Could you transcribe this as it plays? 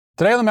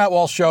Today on the Matt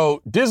Walsh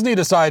Show, Disney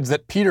decides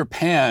that Peter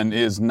Pan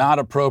is not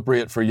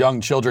appropriate for young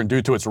children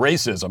due to its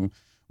racism.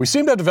 We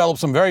seem to have developed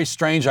some very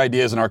strange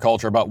ideas in our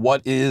culture about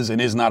what is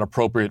and is not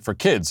appropriate for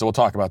kids, so we'll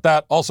talk about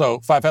that. Also,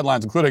 5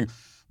 headlines, including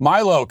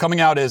Milo coming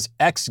out as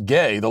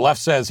ex-gay. The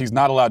left says he's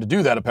not allowed to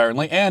do that,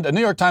 apparently. And a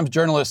New York Times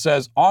journalist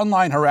says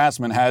online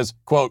harassment has,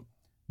 quote,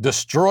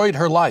 destroyed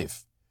her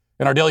life.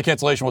 In our Daily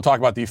Cancellation, we'll talk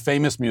about the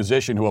famous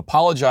musician who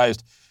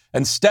apologized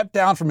and stepped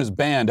down from his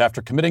band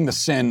after committing the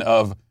sin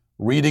of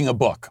reading a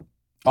book.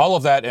 All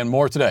of that and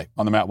more today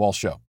on the Matt Walsh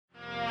Show.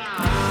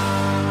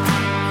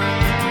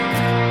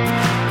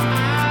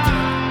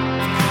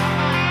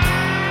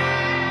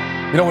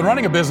 You know, when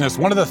running a business,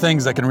 one of the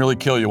things that can really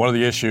kill you, one of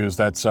the issues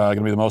that's going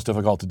to be the most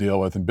difficult to deal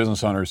with, and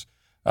business owners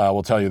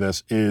will tell you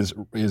this, is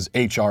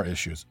HR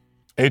issues.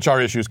 HR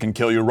issues can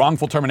kill you.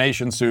 Wrongful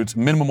termination suits,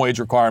 minimum wage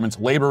requirements,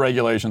 labor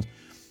regulations,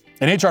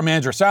 and HR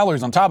manager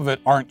salaries on top of it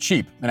aren't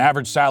cheap. An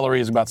average salary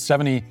is about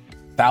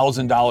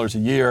 $70,000 a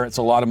year. It's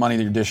a lot of money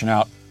that you're dishing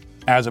out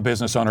as a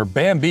business owner.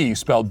 Bambee,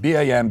 spelled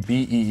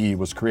B-A-M-B-E-E,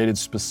 was created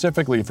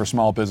specifically for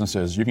small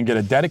businesses. You can get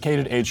a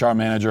dedicated HR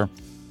manager,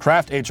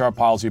 craft HR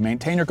policy,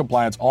 maintain your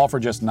compliance, all for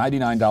just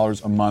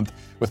 $99 a month.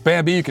 With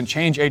Bambee, you can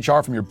change HR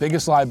from your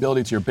biggest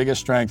liability to your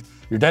biggest strength.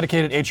 Your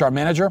dedicated HR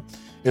manager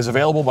is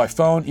available by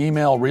phone,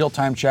 email,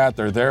 real-time chat.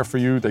 They're there for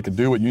you. They can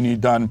do what you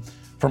need done.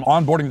 From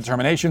onboarding to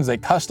terminations, they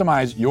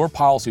customize your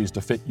policies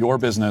to fit your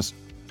business.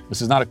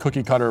 This is not a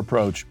cookie-cutter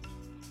approach.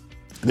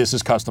 This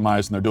is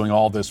customized, and they're doing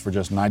all this for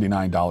just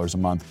 $99 a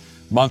month.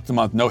 Month to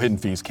month, no hidden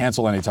fees,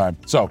 cancel anytime.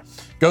 So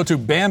go to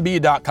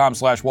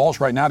Bambee.com/Walsh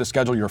right now to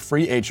schedule your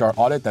free HR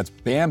audit. That's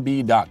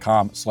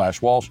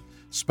Bambee.com/Walsh,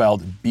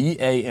 spelled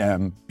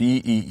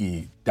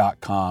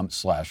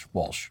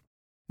BAMBEE.com/Walsh.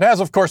 It has,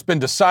 of course, been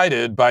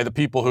decided by the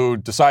people who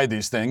decide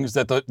these things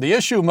that the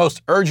issue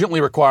most urgently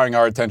requiring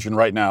our attention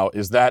right now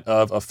is that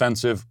of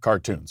offensive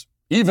cartoons.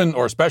 Even,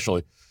 or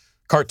especially,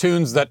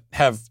 cartoons that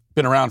have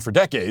been around for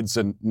decades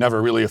and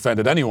never really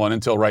offended anyone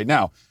until right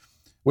now.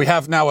 We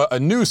have now a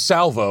new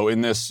salvo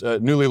in this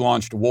newly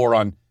launched war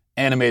on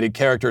animated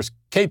characters.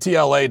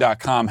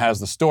 KTLA.com has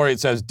the story. It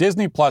says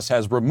Disney Plus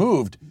has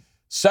removed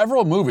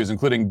several movies,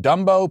 including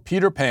Dumbo,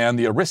 Peter Pan,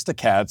 The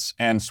Aristocats,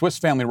 and Swiss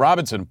Family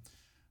Robinson,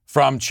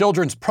 from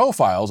children's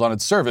profiles on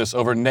its service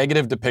over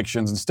negative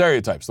depictions and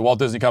stereotypes. The Walt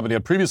Disney Company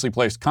had previously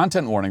placed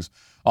content warnings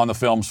on the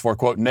films for,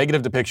 quote,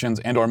 negative depictions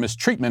and or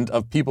mistreatment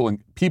of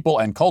people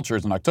and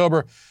cultures in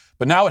October,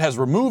 but now it has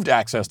removed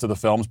access to the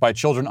films by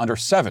children under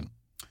 7,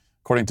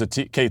 according to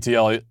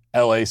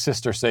KTLA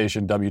sister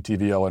station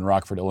WTVO in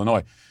Rockford,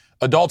 Illinois.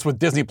 Adults with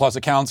Disney Plus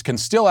accounts can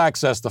still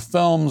access the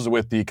films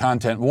with the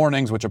content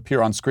warnings, which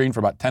appear on screen for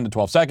about 10 to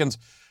 12 seconds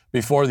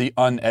before the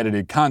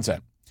unedited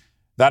content.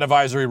 That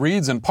advisory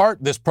reads, in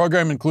part, this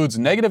program includes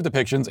negative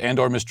depictions and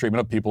or mistreatment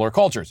of people or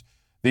cultures.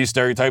 These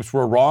stereotypes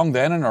were wrong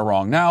then and are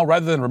wrong now.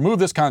 Rather than remove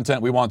this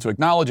content, we want to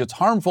acknowledge its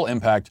harmful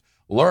impact,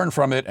 learn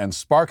from it, and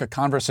spark a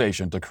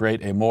conversation to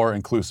create a more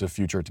inclusive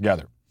future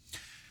together.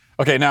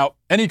 Okay, now,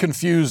 any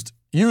confused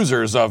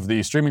users of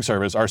the streaming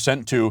service are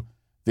sent to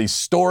the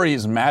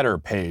Stories Matter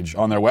page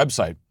on their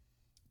website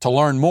to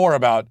learn more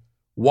about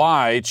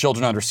why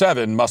children under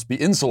 7 must be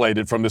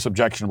insulated from this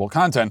objectionable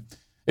content.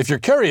 If you're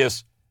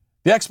curious,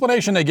 the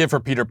explanation they give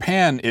for Peter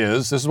Pan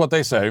is, this is what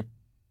they say,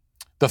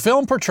 the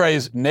film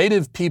portrays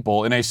Native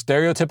people in a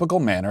stereotypical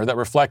manner that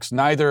reflects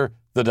neither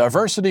the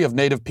diversity of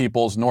Native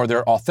peoples nor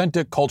their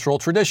authentic cultural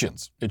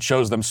traditions. It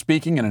shows them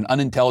speaking in an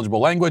unintelligible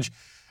language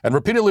and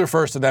repeatedly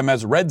refers to them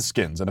as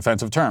redskins, an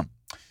offensive term.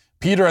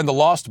 Peter and the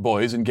Lost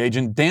Boys engage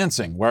in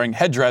dancing, wearing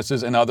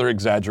headdresses and other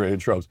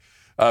exaggerated tropes.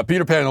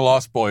 Peter Pan and the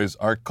Lost Boys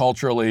are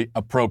culturally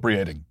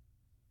appropriating.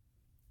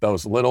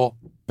 Those little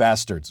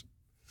bastards.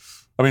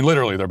 I mean,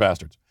 literally, they're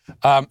bastards.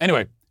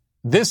 Anyway,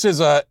 this is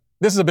a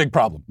big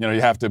problem. You know,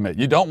 you have to admit,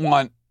 you don't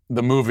want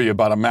the movie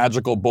about a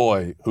magical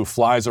boy who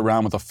flies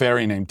around with a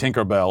fairy named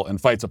Tinkerbell and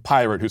fights a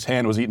pirate whose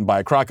hand was eaten by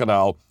a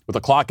crocodile with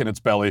a clock in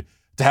its belly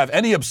to have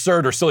any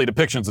absurd or silly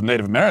depictions of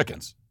Native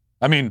Americans.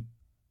 I mean,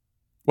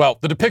 well,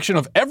 the depiction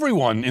of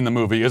everyone in the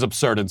movie is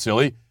absurd and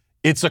silly.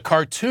 It's a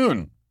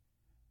cartoon.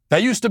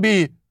 That used to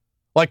be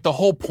like the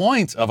whole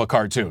point of a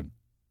cartoon.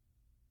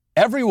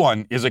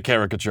 Everyone is a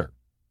caricature.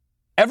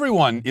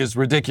 Everyone is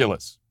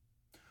ridiculous.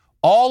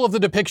 All of the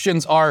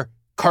depictions are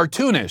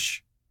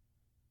cartoonish.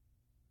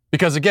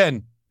 Because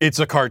again, it's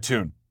a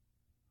cartoon.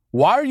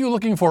 Why are you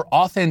looking for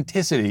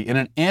authenticity in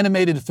an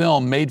animated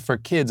film made for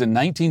kids in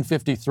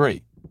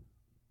 1953?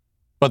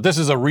 But this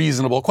is a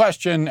reasonable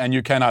question, and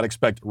you cannot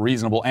expect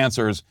reasonable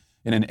answers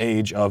in an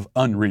age of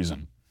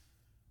unreason.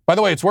 By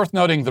the way, it's worth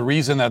noting the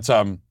reason that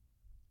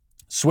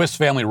Swiss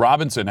Family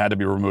Robinson had to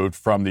be removed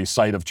from the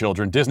sight of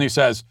children. Disney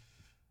says,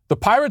 the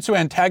pirates who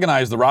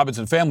antagonize the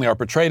Robinson family are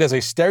portrayed as a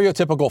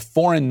stereotypical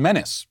foreign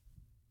menace.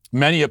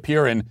 Many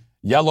appear in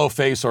yellow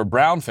face or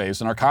brown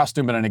face and are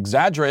costumed in an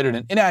exaggerated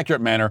and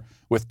inaccurate manner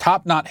with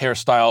top-knot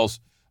hairstyles,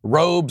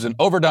 robes, and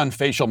overdone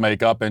facial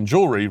makeup and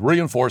jewelry,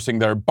 reinforcing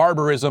their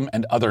barbarism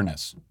and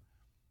otherness.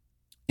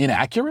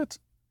 Inaccurate?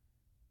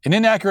 An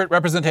inaccurate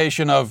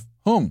representation of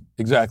whom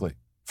exactly?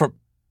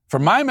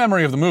 From my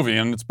memory of the movie,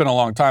 and it's been a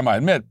long time, I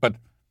admit, but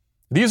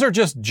these are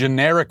just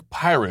generic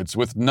pirates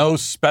with no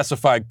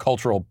specified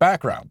cultural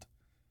background.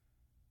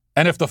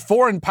 And if the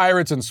foreign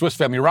pirates in Swiss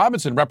Family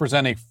Robinson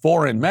represent a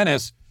foreign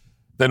menace,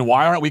 then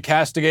why aren't we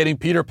castigating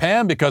Peter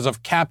Pan because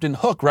of Captain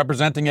Hook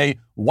representing a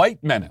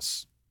white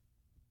menace?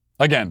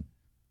 Again,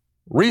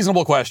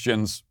 reasonable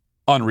questions,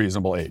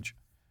 unreasonable age.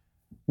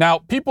 Now,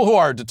 people who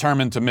are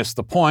determined to miss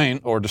the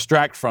point or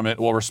distract from it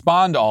will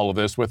respond to all of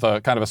this with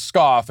a kind of a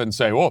scoff and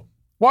say, well,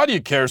 why do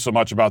you care so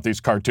much about these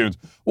cartoons?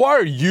 Why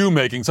are you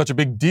making such a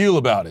big deal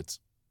about it?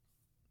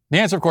 The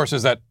answer, of course,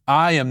 is that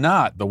I am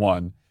not the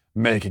one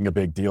making a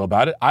big deal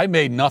about it. I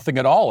made nothing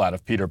at all out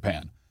of Peter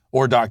Pan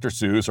or Dr.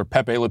 Seuss or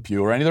Pepe Le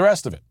Pew or any of the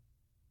rest of it.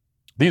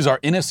 These are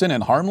innocent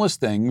and harmless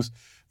things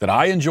that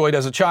I enjoyed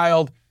as a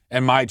child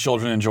and my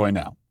children enjoy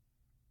now.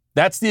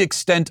 That's the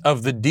extent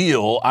of the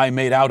deal I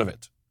made out of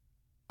it.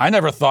 I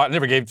never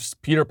gave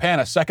Peter Pan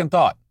a second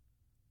thought.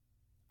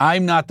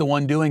 I'm not the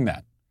one doing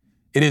that.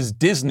 It is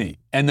Disney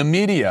and the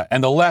media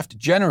and the left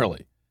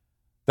generally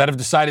that have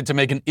decided to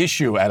make an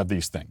issue out of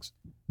these things.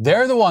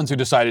 They're the ones who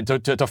decided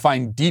to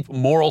find deep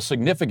moral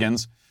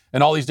significance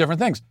in all these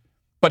different things.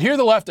 But here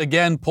the left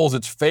again pulls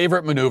its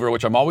favorite maneuver,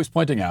 which I'm always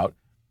pointing out.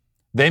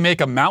 They make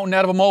a mountain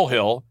out of a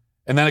molehill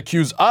and then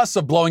accuse us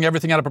of blowing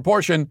everything out of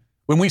proportion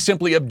when we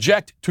simply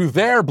object to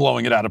their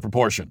blowing it out of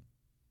proportion.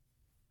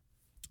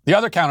 The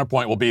other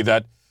counterpoint will be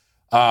that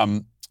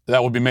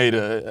will be made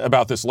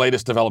about this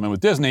latest development with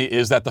Disney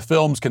is that the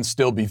films can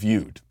still be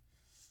viewed.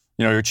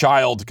 You know, your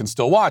child can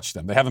still watch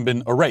them. They haven't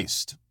been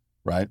erased,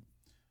 right?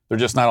 They're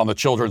just not on the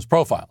children's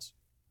profiles.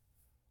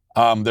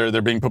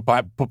 They're being put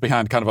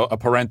behind kind of a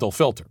parental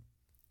filter.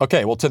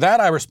 Okay, well, to that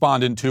I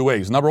respond in two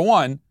ways. Number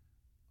one,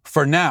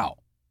 for now,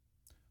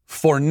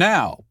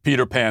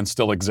 Peter Pan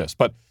still exists.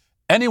 But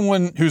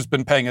anyone who's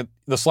been paying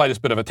the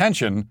slightest bit of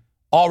attention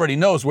already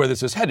knows where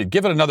this is headed.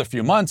 Give it another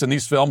few months and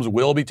these films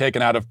will be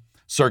taken out of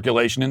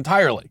circulation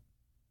entirely.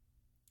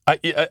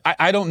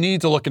 I don't need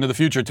to look into the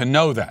future to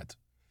know that.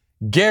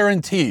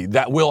 Guaranteed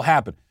that will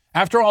happen.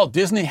 After all,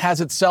 Disney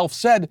has itself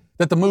said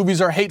that the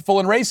movies are hateful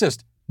and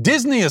racist.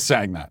 Disney is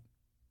saying that.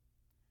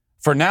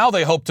 For now,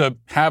 they hope to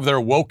have their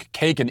woke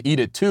cake and eat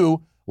it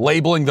too,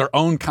 labeling their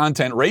own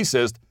content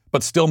racist,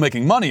 but still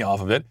making money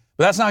off of it.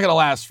 But that's not going to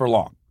last for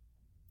long.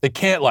 It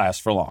can't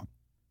last for long.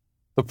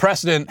 The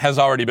precedent has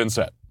already been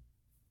set.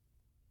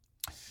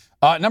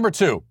 Number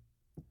two,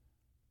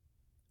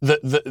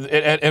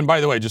 and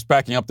by the way, just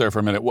backing up there for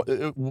a minute,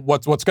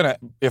 what's going to,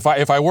 if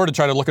I were to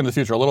try to look into the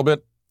future a little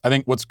bit, I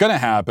think what's going to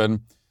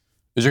happen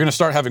is you're going to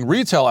start having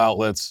retail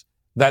outlets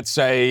that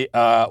say,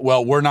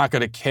 well, we're not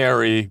going to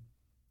carry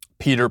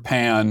Peter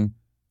Pan,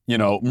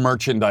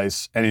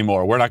 merchandise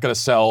anymore. We're not going to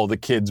sell the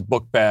kid's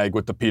book bag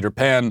with the Peter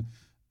Pan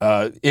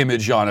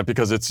image on it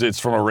because it's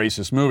from a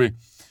racist movie.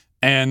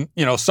 And,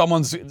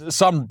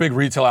 some big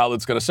retail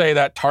outlet's going to say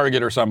that,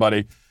 Target or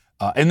somebody.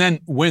 And then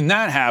when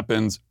that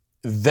happens,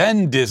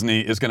 then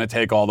Disney is going to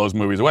take all those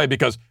movies away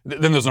because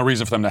then there's no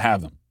reason for them to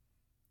have them.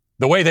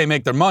 The way they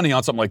make their money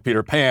on something like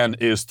Peter Pan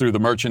is through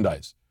the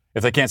merchandise.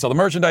 If they can't sell the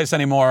merchandise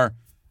anymore,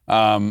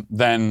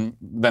 then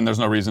there's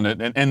no reason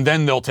to, and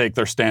then they'll take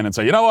their stand and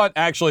say, you know what,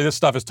 actually this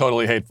stuff is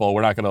totally hateful.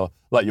 We're not going to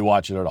let you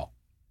watch it at all.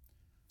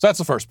 So that's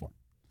the first point.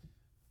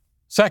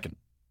 Second,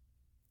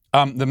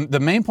 the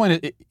main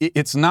point,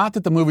 it's not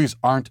that the movies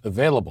aren't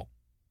available.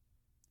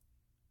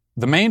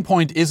 The main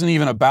point isn't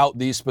even about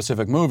these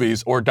specific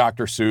movies or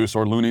Dr. Seuss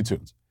or Looney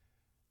Tunes.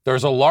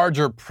 There's a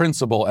larger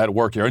principle at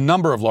work here, a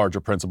number of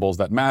larger principles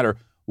that matter.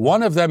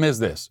 One of them is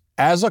this.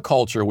 As a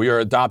culture, we are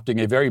adopting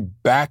a very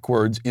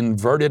backwards,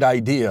 inverted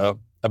idea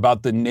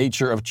about the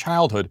nature of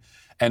childhood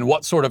and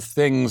what sort of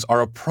things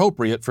are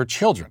appropriate for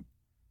children.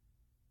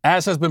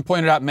 As has been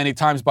pointed out many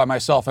times by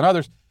myself and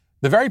others,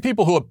 the very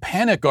people who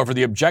panic over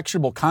the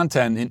objectionable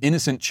content in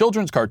innocent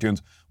children's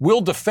cartoons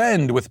will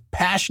defend with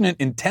passionate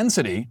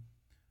intensity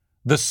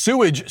the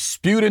sewage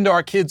spewed into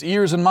our kids'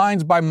 ears and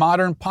minds by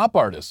modern pop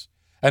artists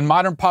and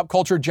modern pop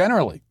culture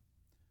generally.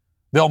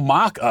 They'll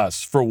mock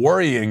us for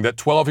worrying that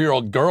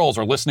 12-year-old girls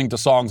are listening to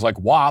songs like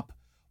WAP,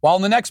 while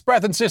in the next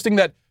breath insisting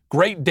that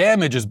great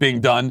damage is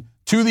being done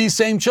to these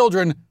same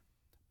children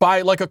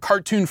by like a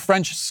cartoon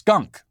French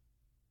skunk.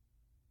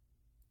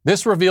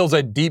 This reveals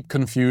a deep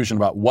confusion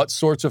about what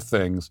sorts of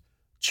things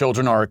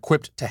children are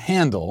equipped to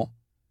handle,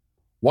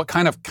 what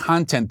kind of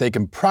content they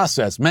can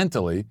process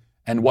mentally,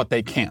 and what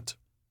they can't.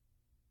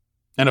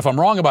 And if I'm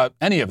wrong about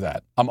any of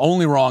that, I'm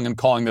only wrong in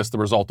calling this the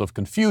result of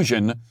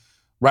confusion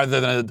rather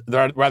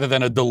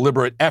than a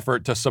deliberate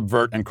effort to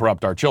subvert and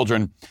corrupt our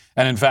children.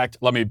 And in fact,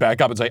 let me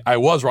back up and say I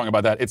was wrong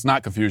about that. It's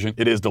not confusion.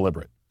 It is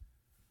deliberate.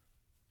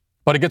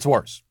 But it gets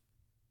worse.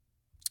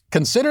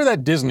 Consider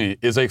that Disney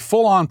is a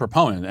full-on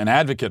proponent and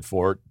advocate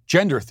for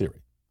gender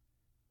theory.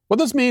 What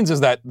this means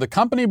is that the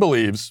company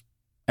believes,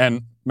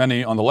 and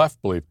many on the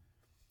left believe,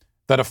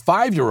 that a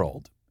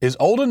 5-year-old is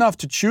old enough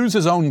to choose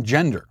his own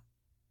gender,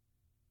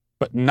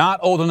 but not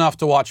old enough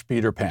to watch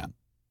Peter Pan.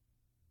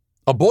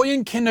 A boy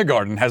in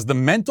kindergarten has the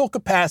mental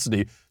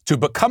capacity to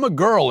become a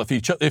girl if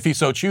he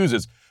so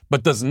chooses,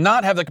 but does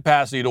not have the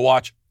capacity to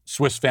watch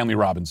Swiss Family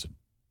Robinson.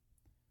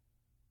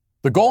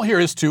 The goal here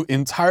is to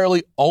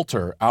entirely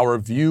alter our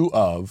view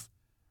of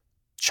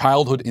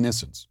childhood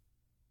innocence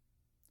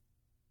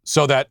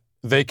so that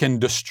they can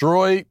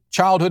destroy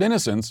childhood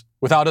innocence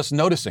without us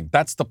noticing.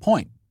 That's the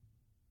point.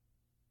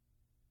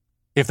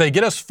 If they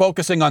get us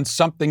focusing on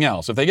something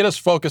else, if they get us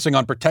focusing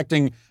on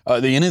protecting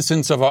the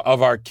innocence of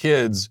our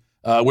kids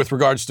with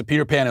regards to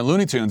Peter Pan and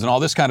Looney Tunes and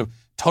all this kind of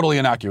totally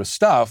innocuous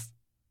stuff,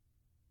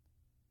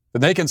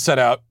 then they can set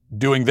out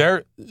doing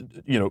their,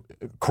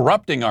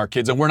 corrupting our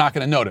kids, and we're not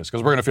going to notice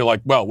because we're going to feel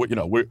like, well,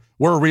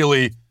 we're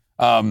really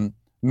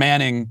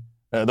manning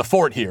the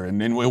fort here,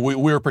 and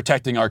we're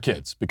protecting our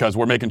kids because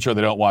we're making sure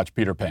they don't watch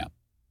Peter Pan.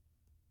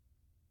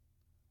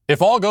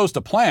 If all goes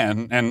to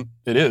plan, and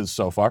it is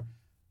so far,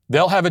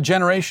 they'll have a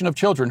generation of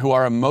children who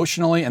are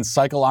emotionally and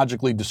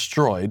psychologically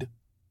destroyed,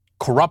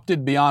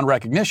 corrupted beyond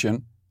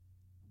recognition,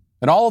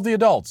 and all of the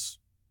adults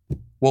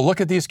will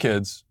look at these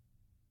kids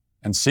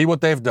and see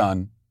what they've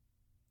done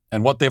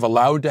and what they've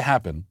allowed to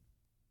happen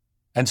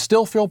and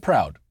still feel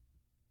proud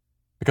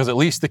because at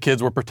least the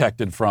kids were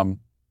protected from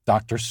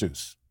Dr.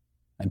 Seuss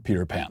and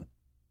Peter Pan.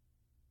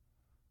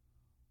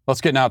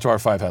 Let's get now to our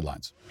 5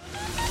 headlines.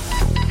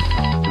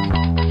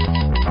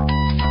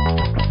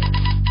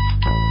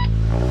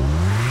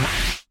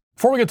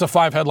 Before we get to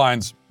 5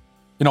 headlines,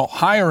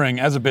 hiring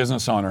as a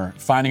business owner,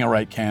 finding a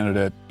right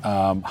candidate,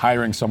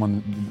 hiring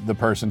finding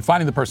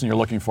the person you're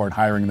looking for and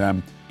hiring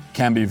them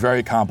can be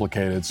very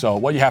complicated. So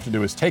what you have to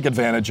do is take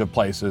advantage of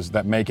places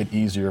that make it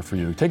easier for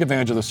you. Take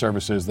advantage of the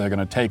services that are going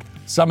to take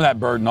some of that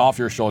burden off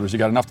your shoulders. You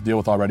got enough to deal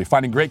with already.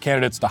 Finding great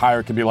candidates to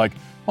hire can be like,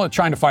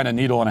 trying to find a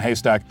needle in a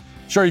haystack.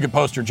 Sure, you can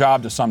post your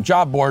job to some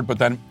job board, but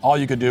then all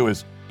you could do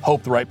is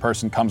hope the right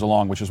person comes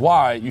along, which is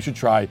why you should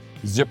try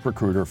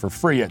ZipRecruiter for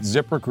free at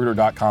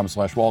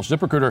ZipRecruiter.com/Walsh.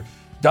 ZipRecruiter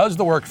does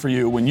the work for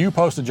you. When you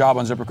post a job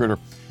on ZipRecruiter,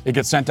 it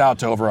gets sent out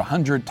to over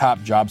 100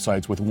 top job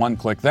sites with one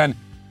click. Then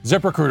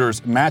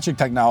ZipRecruiter's matching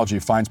technology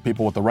finds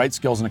people with the right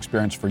skills and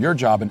experience for your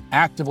job and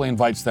actively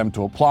invites them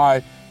to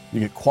apply.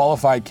 You get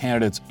qualified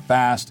candidates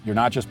fast. You're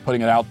not just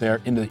putting it out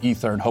there into the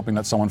ether and hoping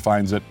that someone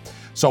finds it.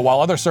 So while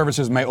other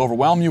services may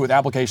overwhelm you with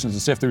applications to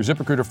sift through,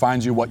 ZipRecruiter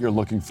finds you what you're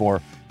looking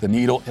for, the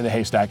needle in the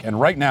haystack.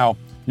 And right now,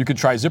 you can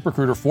try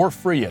ZipRecruiter for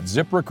free at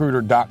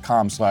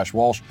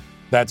ZipRecruiter.com/Walsh.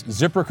 That's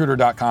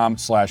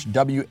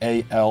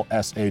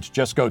ZipRecruiter.com/WALSH.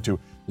 Just go to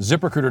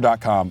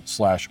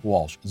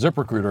ZipRecruiter.com/Walsh.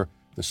 ZipRecruiter,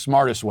 the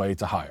smartest way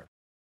to hire.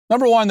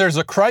 Number 1, there's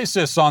a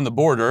crisis on the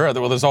border.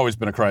 Well, there's always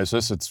been a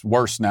crisis. It's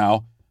worse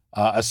now.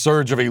 A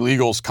surge of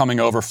illegals coming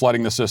over,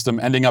 flooding the system,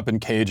 ending up in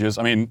cages.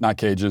 I mean, not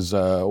cages.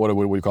 What do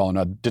we call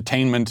them?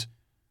 Detainment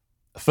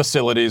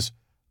facilities.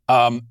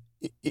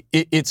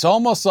 It's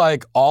almost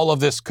like all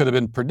of this could have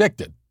been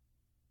predicted.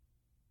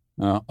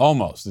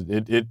 Almost.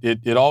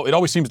 It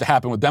always seems to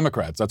happen with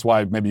Democrats. That's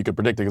why maybe you could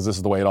predict it because this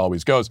is the way it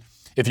always goes.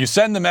 If you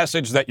send the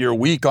message that you're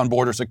weak on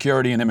border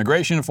security and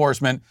immigration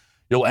enforcement,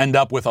 you'll end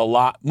up with a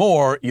lot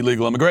more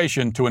illegal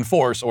immigration to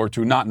enforce or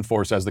to not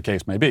enforce, as the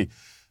case may be.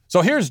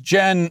 So here's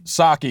Jen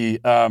Psaki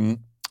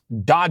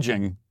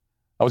dodging,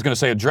 I was going to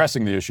say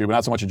addressing the issue, but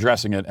not so much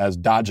addressing it as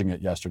dodging it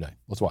yesterday.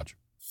 Let's watch.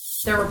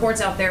 There are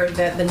reports out there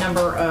that the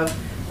number of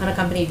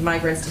unaccompanied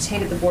migrants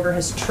detained at the border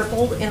has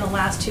tripled in the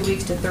last 2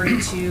 weeks to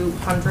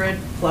 3,200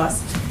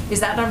 plus. Is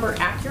that number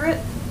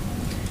accurate?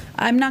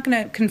 I'm not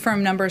going to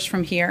confirm numbers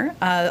from here.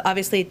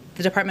 Obviously,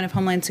 the Department of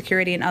Homeland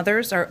Security and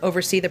others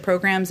oversee the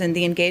programs and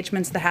the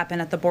engagements that happen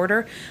at the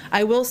border.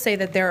 I will say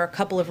that there are a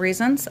couple of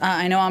reasons.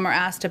 I know Amr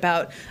asked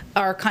about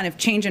our kind of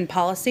change in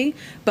policy,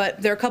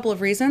 but there are a couple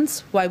of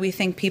reasons why we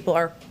think people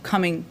are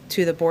coming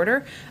to the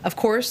border. Of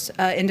course,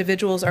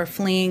 individuals are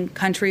fleeing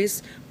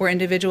countries where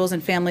individuals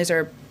and families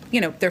are,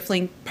 they're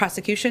fleeing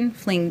prosecution,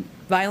 fleeing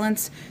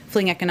violence,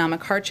 fleeing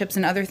economic hardships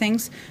and other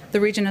things. The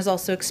region has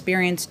also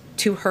experienced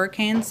 2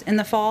 hurricanes in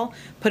the fall,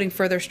 putting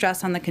further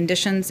stress on the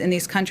conditions in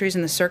these countries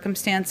and the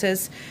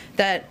circumstances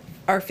that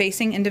are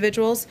facing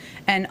individuals.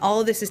 And all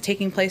of this is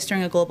taking place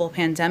during a global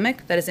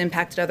pandemic that has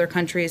impacted other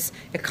countries'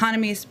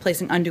 economies,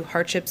 placing undue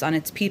hardships on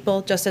its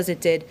people, just as it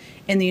did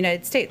in the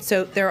United States.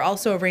 So there are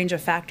also a range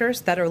of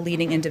factors that are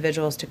leading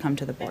individuals to come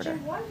to the border.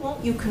 Why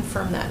won't you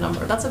confirm that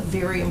number? That's a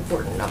very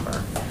important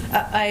number.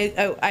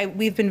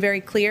 We've been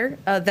very clear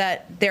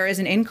that there is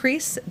an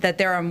increase, that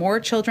there are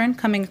more children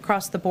coming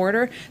across the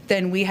border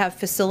than we have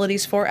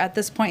facilities for at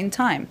this point in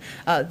time.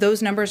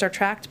 Those numbers are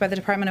tracked by the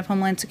Department of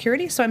Homeland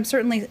Security, so I'm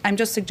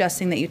just suggesting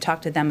that you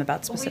talk to them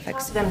about specifics. Well, we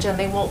talked to them, Jen.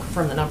 They won't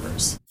confirm the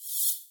numbers.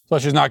 So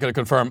she's not going to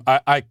confirm.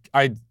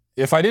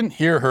 If I didn't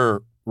hear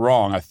her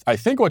wrong, I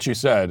think what she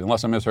said,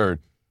 unless I misheard,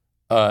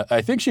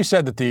 I think she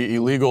said that the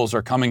illegals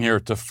are coming here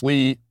to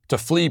flee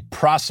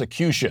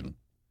prosecution.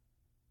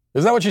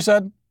 Is that what she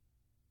said?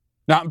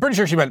 Now, I'm pretty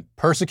sure she meant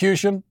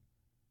persecution,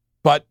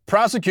 but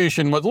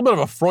prosecution was a little bit of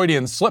a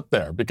Freudian slip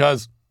there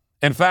because,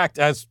 in fact,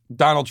 as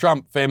Donald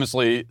Trump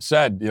famously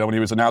said, when he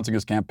was announcing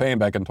his campaign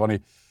back in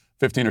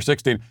 2015 or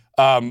 16,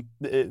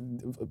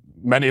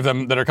 many of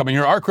them that are coming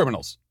here are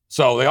criminals.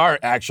 So they are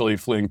actually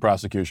fleeing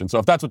prosecution. So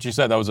if that's what she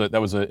said,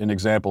 that was an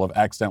example of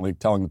accidentally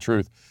telling the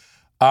truth.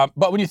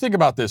 But when you think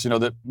about this,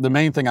 the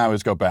main thing I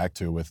always go back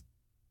to with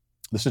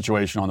the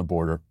situation on the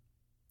border,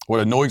 what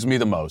annoys me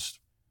the most,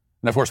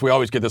 and of course we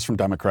always get this from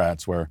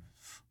Democrats, where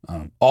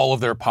all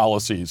of their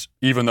policies,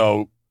 even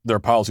though their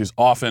policies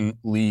often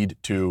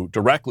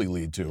directly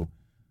lead to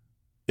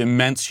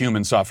immense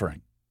human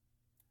suffering,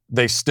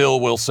 they still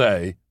will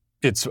say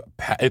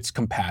it's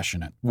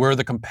compassionate. We're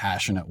the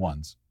compassionate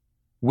ones.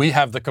 We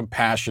have the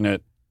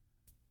compassionate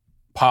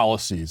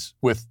policies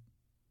with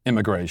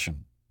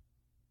immigration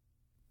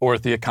or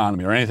with the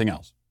economy or anything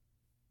else.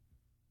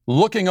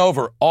 Looking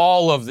over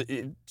all of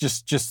the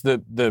just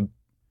the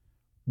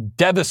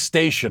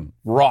devastation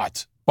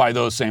wrought by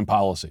those same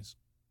policies.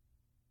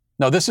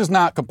 No, this is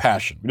not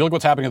compassion. You look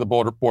what's happening at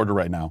the border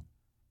right now.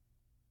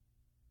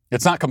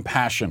 It's not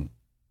compassion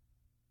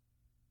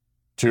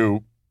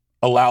to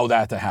allow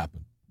that to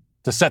happen,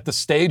 to set the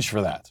stage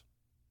for that.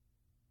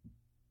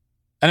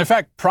 And in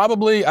fact,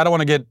 probably, I don't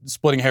want to get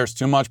splitting hairs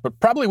too much, but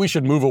probably we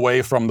should move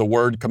away from the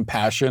word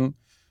compassion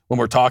when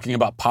we're talking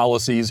about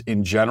policies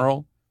in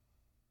general.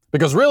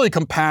 Because really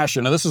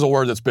compassion, and this is a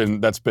word that's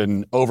been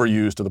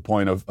overused to the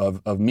point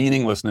of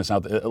meaninglessness,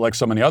 like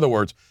so many other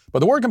words, but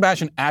the word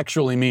compassion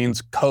actually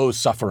means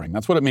co-suffering.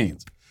 That's what it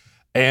means.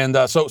 And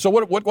so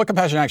what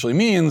compassion actually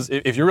means,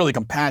 if you're really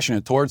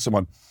compassionate towards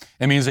someone,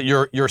 it means that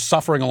you're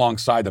suffering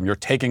alongside them. You're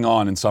taking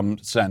on, in some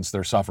sense,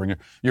 their suffering.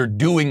 You're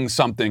doing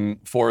something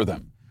for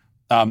them.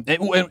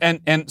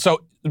 And so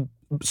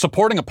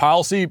supporting a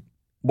policy,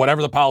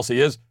 whatever the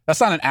policy is, that's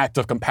not an act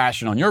of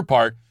compassion on your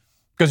part,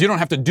 because you don't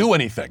have to do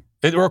anything.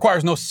 It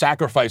requires no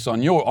sacrifice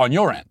on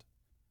your end.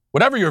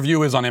 Whatever your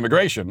view is on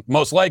immigration,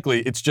 most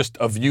likely it's just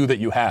a view that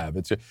you have.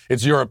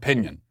 It's your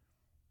opinion.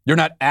 You're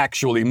not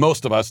actually,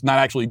 most of us, not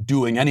actually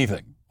doing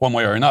anything one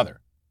way or another.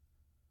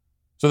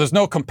 So there's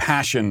no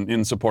compassion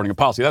in supporting a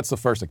policy. That's the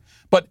first thing.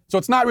 But so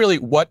it's not really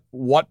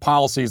what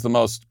policy is the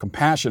most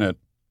compassionate.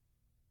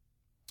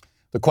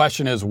 The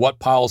question is, what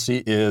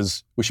policy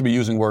is, we should be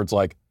using words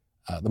like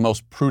the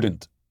most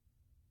prudent.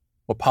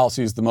 What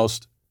policy is the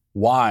most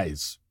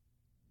wise?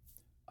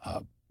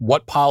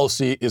 What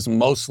policy is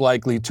most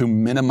likely to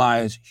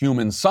minimize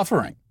human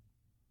suffering?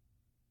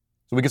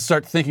 So we can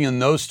start thinking in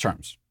those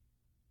terms.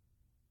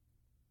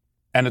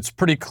 And it's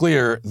pretty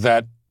clear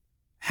that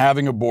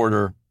having a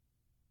border,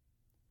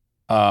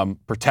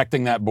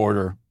 protecting that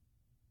border,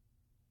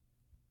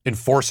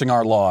 enforcing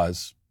our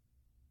laws,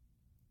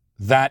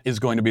 that is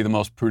going to be the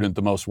most prudent,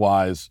 the most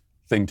wise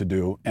thing to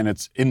do, and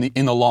it's in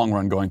the long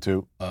run going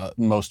to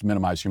most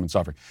minimize human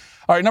suffering.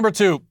 All right, number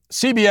two,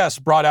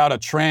 CBS brought out a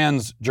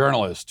trans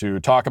journalist to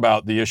talk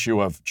about the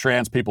issue of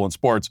trans people in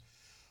sports,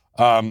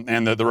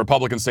 and the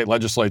Republican state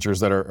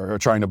legislatures that are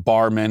trying to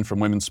bar men from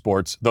women's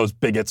sports. Those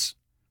bigots,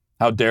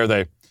 how dare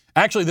they?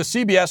 Actually, the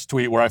CBS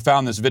tweet where I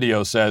found this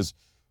video says,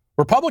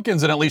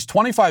 Republicans in at least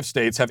 25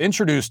 states have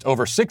introduced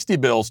over 60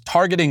 bills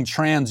targeting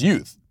trans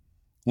youth,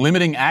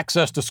 limiting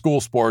access to school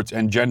sports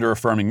and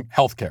gender-affirming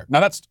health care. Now,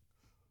 that's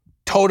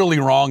totally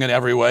wrong in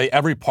every way.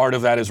 Every part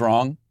of that is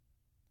wrong.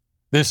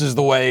 This is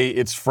the way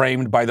it's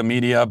framed by the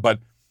media, but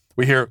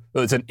we hear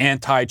it's an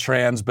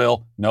anti-trans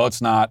bill. No,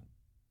 it's not.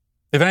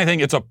 If anything,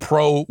 it's a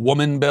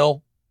pro-woman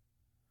bill,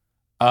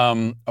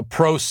 a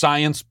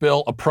pro-science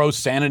bill, a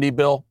pro-sanity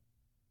bill.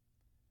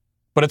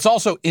 But it's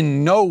also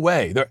in no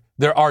way,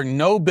 there are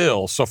no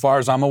bills, so far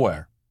as I'm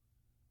aware.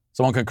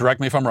 Someone can correct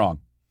me if I'm wrong.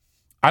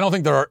 I don't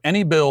think there are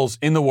any bills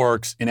in the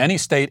works in any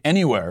state,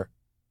 anywhere,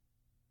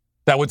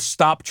 that would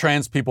stop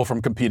trans people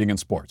from competing in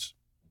sports.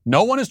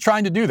 No one is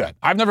trying to do that.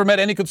 I've never met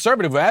any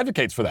conservative who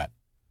advocates for that.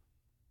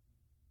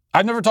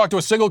 I've never talked to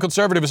a single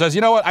conservative who says,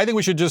 you know what, I think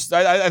we should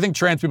I think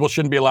trans people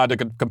shouldn't be allowed to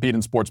compete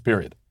in sports,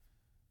 period.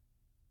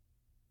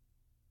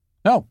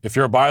 No, if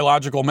you're a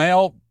biological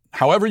male,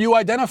 however you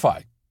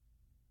identify,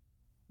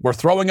 we're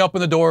throwing up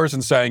in the doors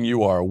and saying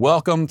you are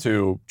welcome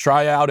to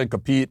try out and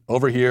compete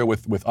over here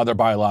with other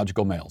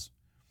biological males.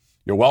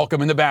 You're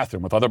welcome in the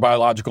bathroom with other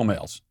biological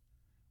males.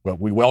 Well,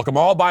 we welcome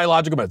all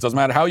biological males. It doesn't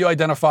matter how you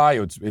identify.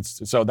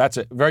 So that's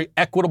a very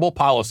equitable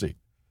policy,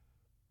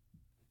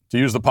 to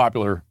use the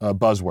popular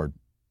buzzword.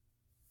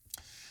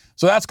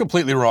 So that's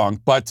completely wrong.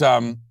 But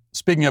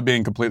speaking of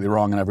being completely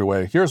wrong in every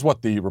way, here's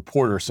what the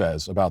reporter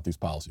says about these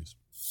policies.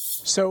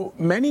 So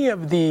many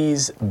of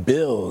these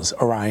bills,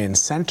 Orion,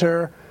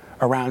 center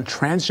around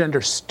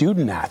transgender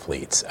student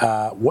athletes.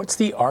 What's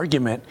the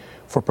argument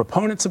for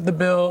proponents of the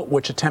bill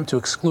which attempt to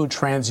exclude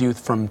trans youth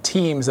from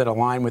teams that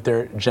align with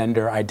their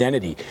gender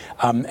identity?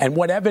 And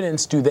what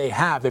evidence do they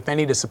have, if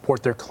any, to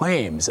support their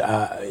claims?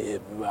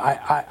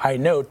 I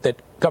note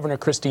that Governor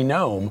Kristi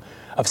Noem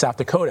of South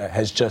Dakota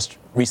has just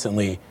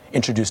recently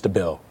introduced a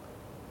bill.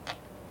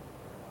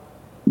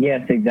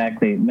 Yes,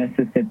 exactly.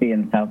 Mississippi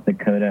and South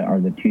Dakota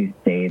are the two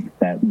states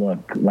that look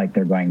like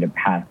they're going to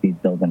pass these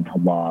bills into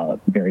law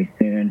very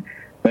soon.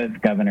 Both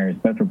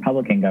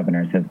Republican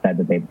governors have said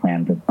that they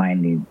plan to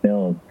sign these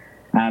bills.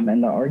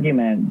 And the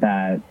argument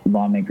that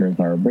lawmakers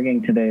are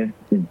bringing to this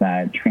is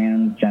that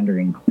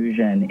transgender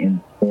inclusion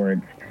in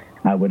sports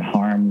would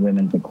harm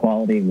women's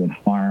equality, would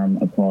harm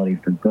equality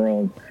for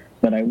girls.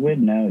 But I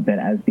would note that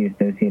as the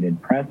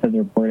Associated Press has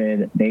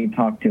reported, they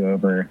talked to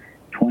over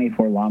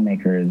 24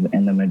 lawmakers,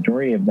 and the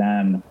majority of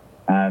them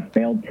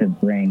failed to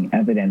bring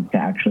evidence to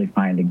actually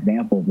find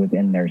examples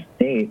within their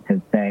state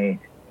to say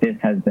this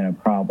has been a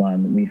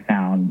problem. We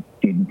found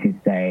students who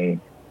say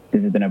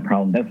this has been a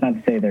problem. That's not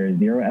to say there is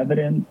zero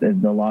evidence. As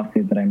the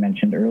lawsuit that I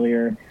mentioned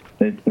earlier,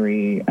 those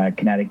three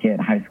Connecticut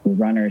high school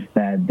runners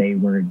said they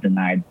were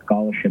denied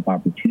scholarship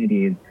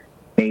opportunities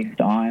based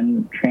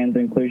on trans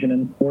inclusion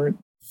in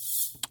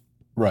sports.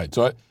 Right.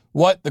 So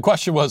the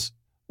question was,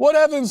 what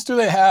evidence do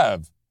they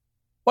have?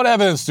 What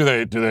evidence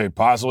do they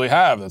possibly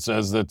have that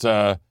says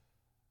that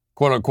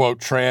quote unquote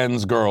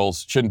trans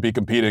girls shouldn't be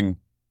competing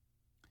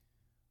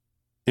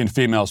in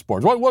female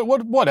sports?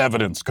 What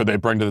evidence could they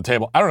bring to the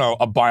table? I don't know,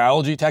 a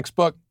biology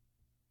textbook?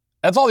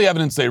 That's all the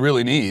evidence they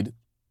really need.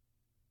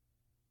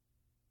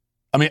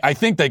 I mean, I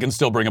think they can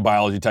still bring a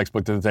biology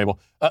textbook to the table.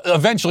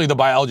 Eventually, the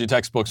biology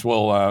textbooks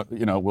will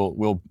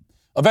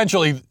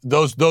eventually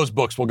those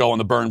books will go on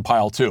the burn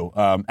pile too.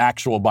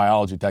 Actual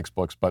biology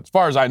textbooks, but as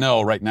far as I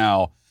know, right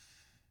now,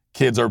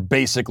 kids are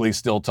basically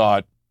still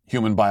taught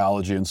human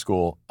biology in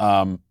school.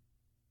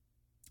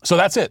 So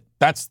that's it.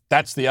 That's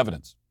the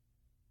evidence.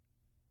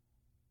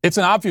 It's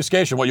an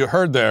obfuscation. What you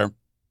heard there,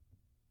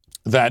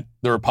 that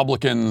the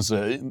Republicans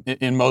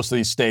in most of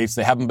these states,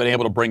 they haven't been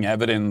able to bring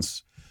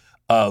evidence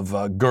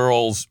of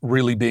girls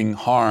really being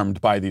harmed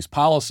by these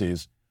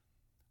policies.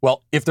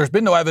 Well, if there's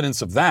been no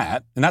evidence of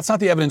that, and that's not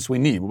the evidence we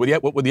need.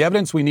 What the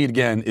evidence we need,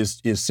 again,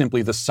 is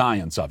simply the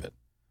science of it.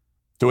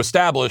 To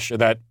establish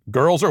that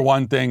girls are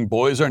one thing,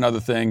 boys are another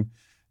thing.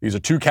 These are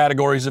two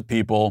categories of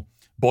people.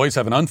 Boys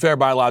have an unfair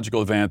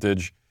biological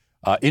advantage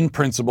in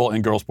principle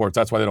in girls' sports.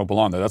 That's why they don't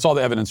belong there. That's all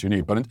the evidence you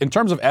need. But in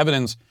terms of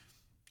evidence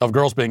of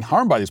girls being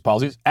harmed by these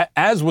policies,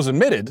 as was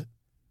admitted,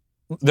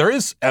 there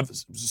is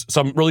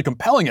some really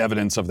compelling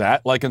evidence of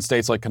that, like in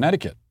states like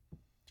Connecticut.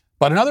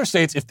 But in other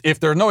states, if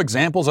there are no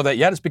examples of that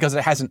yet, it's because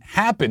it hasn't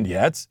happened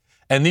yet,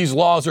 and these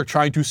laws are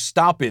trying to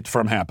stop it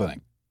from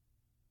happening.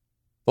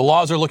 The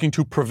laws are looking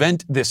to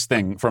prevent this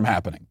thing from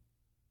happening.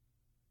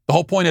 The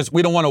whole point is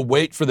we don't want to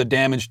wait for the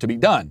damage to be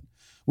done.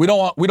 We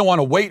don't want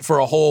to wait for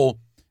a whole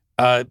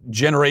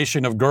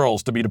generation of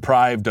girls to be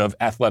deprived of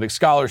athletic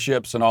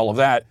scholarships and all of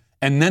that,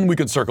 and then we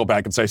can circle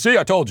back and say, see,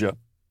 I told you.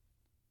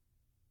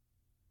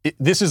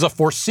 This is a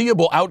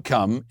foreseeable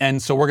outcome, and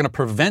so we're going to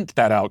prevent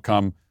that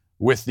outcome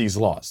with these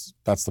laws.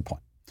 That's the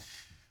point.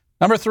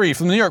 Number 3,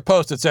 from the New York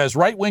Post, it says,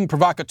 right-wing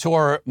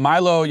provocateur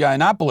Milo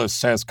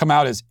Yiannapolous has come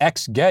out as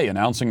ex-gay,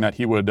 announcing that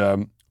he would,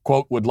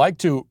 quote, would like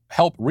to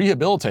help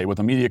rehabilitate what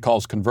the media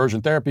calls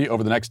conversion therapy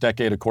over the next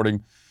decade,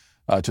 according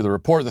to the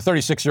report. The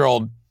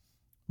 36-year-old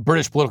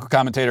British political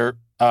commentator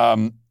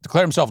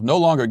declared himself no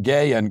longer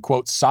gay and,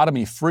 quote,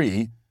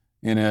 sodomy-free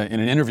in an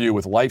interview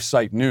with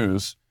LifeSite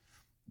News.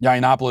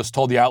 Yiannapolous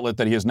told the outlet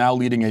that he is now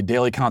leading a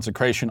daily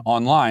consecration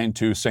online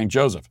to St.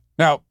 Joseph.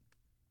 Now,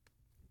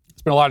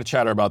 there's been a lot of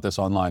chatter about this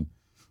online.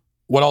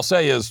 What I'll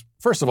say is,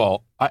 first of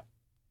all,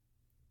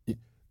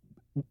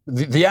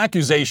 the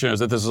accusation is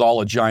that this is all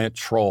a giant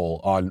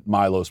troll on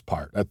Milo's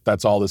part.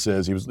 That's all this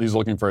is. He's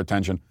looking for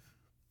attention.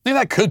 I mean,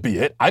 that could be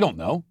it. I don't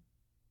know.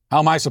 How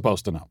am I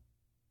supposed to know?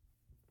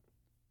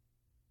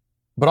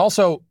 But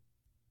also,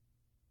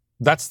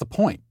 that's the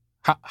point.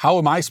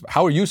 How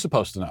are you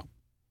supposed to know?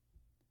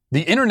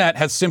 The internet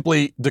has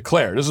simply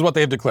declared, this is what they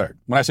have declared.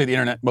 When I say the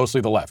internet,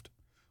 mostly the left.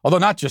 Although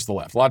not just the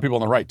left. A lot of people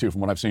on the right, too, from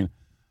what I've seen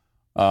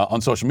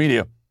on social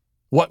media.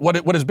 What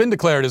has been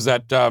declared is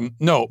that,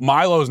 no,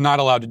 Milo is not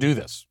allowed to do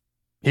this.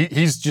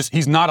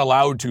 He's not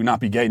allowed to not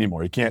be gay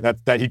anymore. He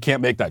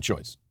can't make that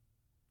choice.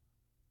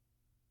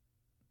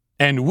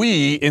 And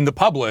we, in the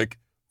public,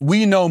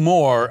 we know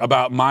more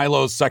about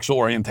Milo's sexual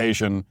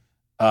orientation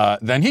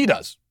than he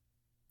does.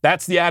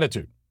 That's the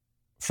attitude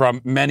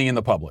from many in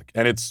the public.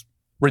 And it's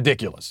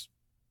ridiculous.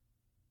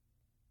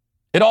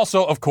 It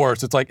also, of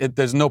course, it's like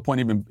there's no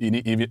point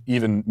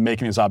even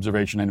making this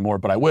observation anymore,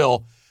 but I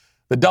will.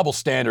 The double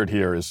standard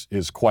here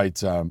is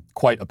quite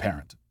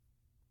apparent.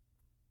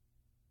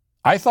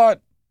 I thought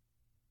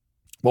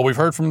what we've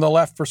heard from the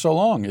left for so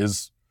long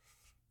is,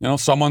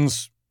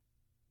 someone's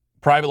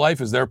private life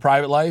is their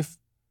private life.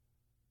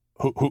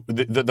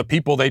 The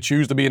people they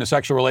choose to be in a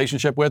sexual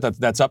relationship with,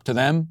 that's up to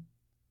them,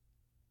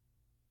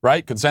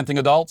 right? Consenting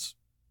adults.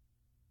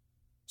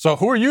 So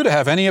who are you to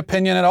have any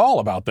opinion at all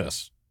about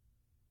this?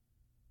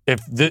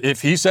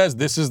 If he says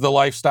this is the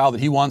lifestyle that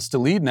he wants to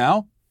lead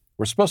now,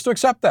 we're supposed to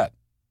accept that.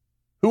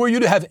 Who are you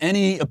to have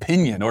any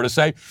opinion or to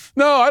say,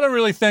 no, I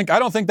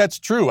don't think that's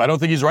true. I don't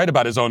think he's right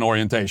about his own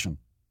orientation.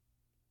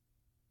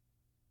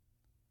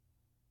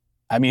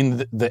 I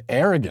mean, the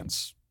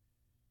arrogance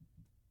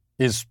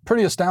is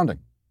pretty astounding.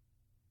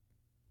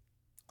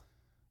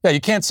 Yeah,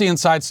 you can't see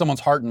inside someone's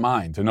heart and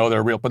mind to know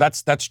they're real, but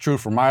that's true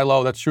for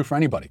Milo. That's true for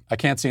anybody. You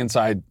can't see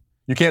inside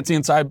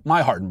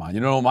my heart and mind.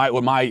 You don't know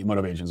what my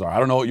motivations are. I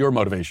don't know what your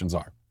motivations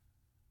are.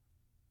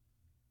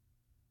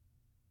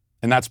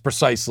 And that's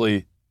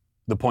precisely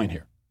the point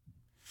here.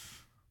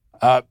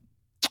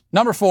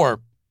 Number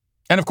 4,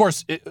 and of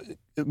course,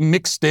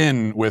 mixed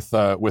in with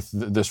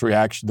this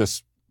reaction,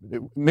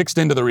 mixed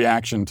into the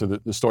reaction to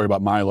the story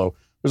about Milo,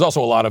 there's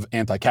also a lot of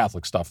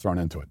anti-Catholic stuff thrown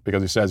into it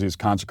because he says he's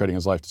consecrating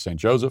his life to St.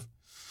 Joseph,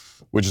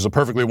 which is a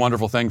perfectly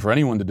wonderful thing for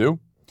anyone to do.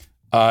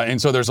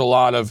 And so there's a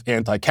lot of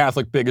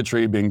anti-Catholic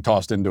bigotry being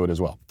tossed into it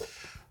as well.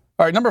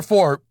 All right, number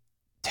 4,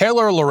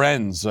 Taylor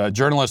Lorenz, a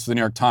journalist for the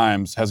New York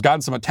Times, has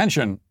gotten some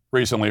attention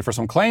recently for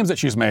some claims that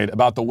she's made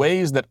about the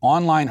ways that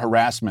online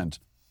harassment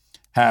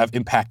have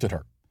impacted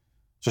her.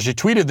 So she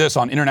tweeted this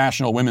on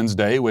International Women's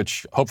Day,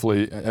 which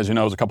hopefully, as you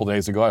know, was a couple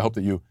days ago. I hope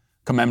that you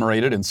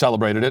commemorated and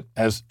celebrated it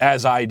as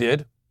I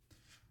did.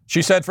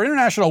 She said, for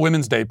International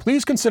Women's Day,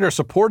 please consider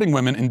supporting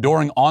women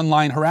enduring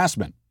online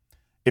harassment.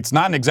 It's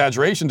not an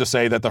exaggeration to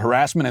say that the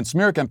harassment and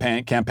smear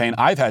campaign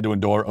I've had to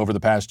endure over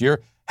the past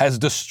year has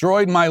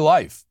destroyed my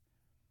life.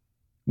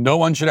 No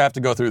one should have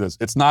to go through this.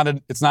 It's not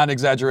an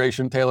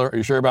exaggeration, Taylor. Are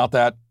you sure about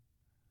that?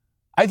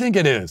 I think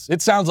it is.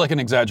 It sounds like an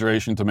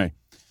exaggeration to me.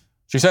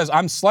 She says,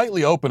 I'm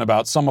slightly open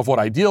about some of what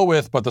I deal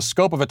with, but the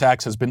scope of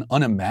attacks has been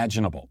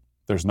unimaginable.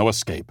 There's no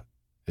escape.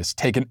 It's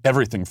taken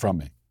everything from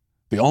me.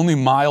 The only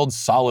mild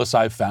solace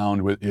I've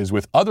found is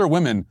with other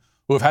women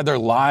who have had their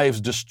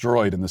lives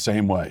destroyed in the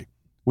same way.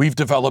 We've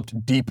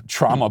developed deep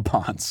trauma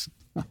bonds.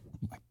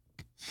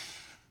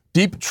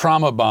 Deep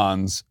trauma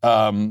bonds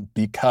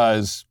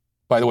because,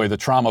 by the way, the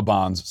Trauma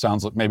Bonds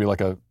sounds like maybe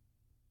like an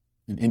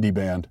indie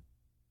band.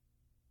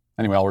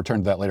 Anyway, I'll return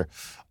to that later.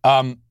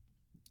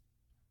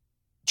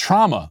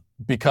 Trauma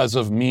because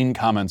of mean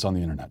comments on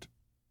the internet.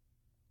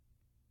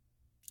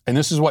 And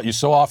this is what you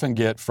so often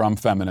get from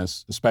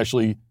feminists,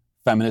 especially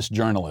feminist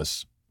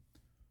journalists,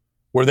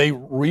 where they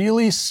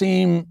really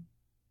seem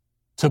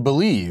to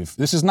believe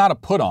this is not a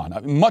put on.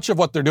 Much of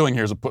what they're doing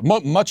here is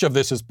much of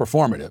this is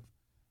performative.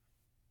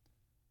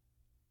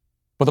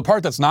 But the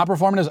part that's not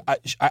performative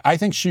is I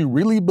think she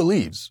really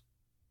believes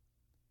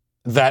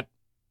that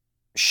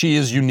she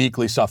is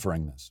uniquely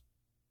suffering this.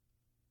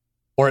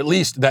 Or at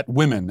least that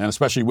women, and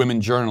especially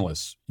women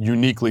journalists,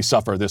 uniquely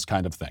suffer this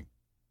kind of thing.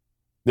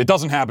 It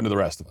doesn't happen to the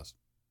rest of us.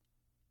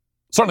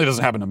 Certainly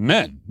doesn't happen to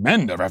men.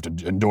 Men never have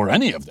to endure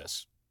any of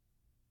this.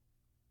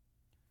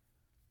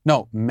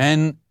 No,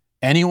 men,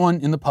 anyone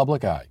in the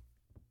public eye.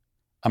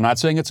 I'm not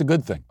saying it's a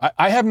good thing.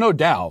 I have no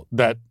doubt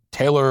that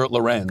Taylor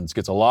Lorenz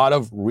gets a lot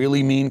of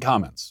really mean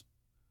comments,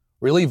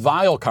 really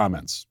vile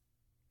comments.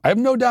 I have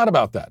no doubt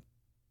about that.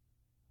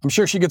 I'm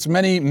sure she gets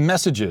many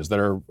messages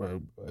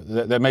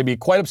that may be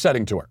quite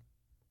upsetting to her.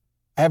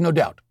 I have no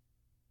doubt.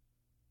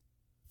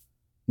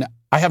 Now,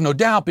 I have no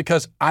doubt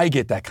because I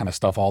get that kind of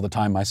stuff all the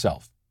time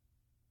myself.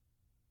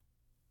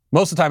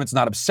 Most of the time it's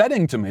not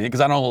upsetting to me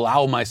because I don't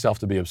allow myself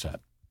to be upset.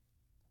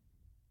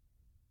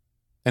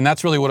 And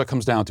that's really what it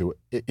comes down to.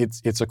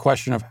 It's a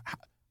question of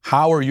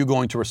how are you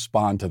going to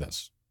respond to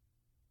this?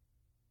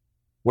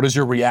 What is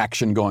your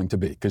reaction going to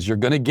be? Because you're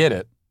going to get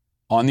it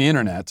on the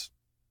internet.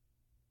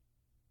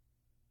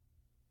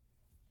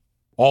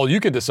 All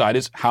you can decide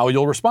is how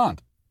you'll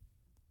respond.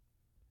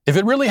 If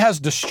it really has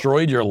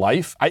destroyed your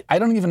life, I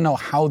don't even know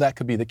how that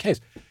could be the case.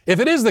 If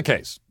it is the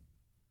case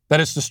that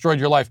it's destroyed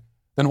your life,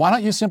 then why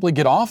don't you simply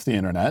get off the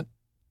internet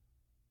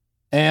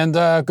and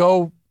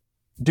go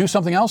do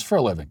something else for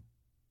a living?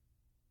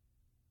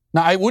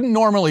 Now, I wouldn't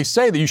normally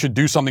say that you should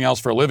do something else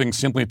for a living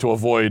simply to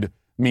avoid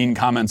mean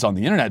comments on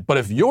the internet. But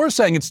if you're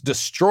saying it's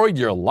destroyed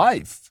your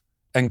life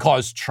and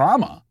caused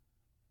trauma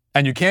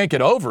and you can't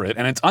get over it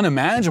and it's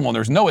unimaginable and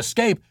there's no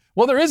escape,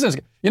 well, there is an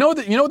escape. You know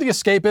what the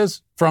escape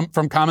is from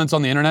comments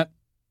on the internet?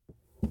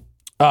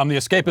 The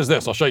escape is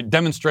this. I'll show you.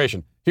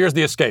 Demonstration. Here's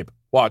the escape.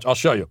 Watch. I'll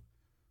show you.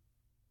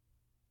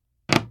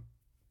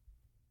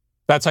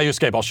 That's how you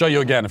escape. I'll show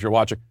you again if you're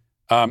watching.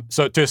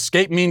 So to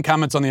escape mean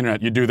comments on the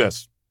internet, you do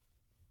this.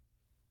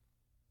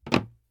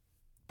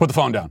 Put the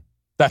phone down.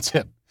 That's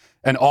it.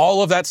 And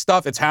all of that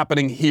stuff, it's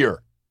happening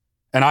here.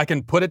 And I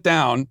can put it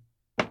down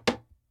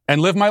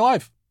and live my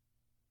life.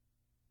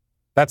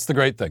 That's the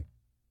great thing.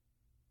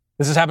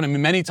 This has happened to me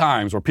many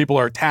times where people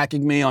are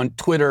attacking me on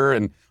Twitter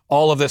and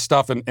all of this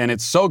stuff. And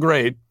it's so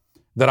great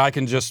that I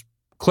can just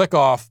click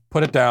off,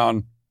 put it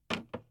down,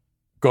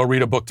 go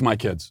read a book to my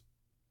kids.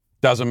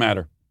 Doesn't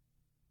matter.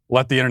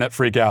 Let the internet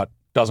freak out.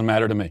 Doesn't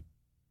matter to me.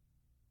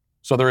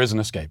 So there is an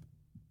escape.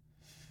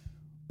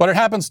 But it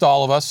happens to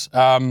all of us.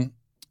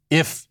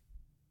 If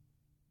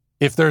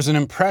there's an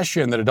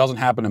impression that it doesn't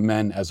happen to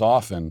men as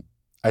often,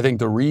 I think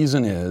the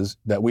reason is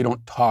that we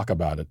don't talk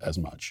about it as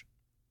much.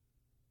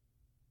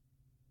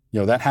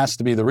 That has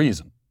to be the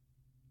reason.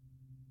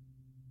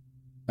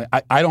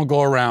 I don't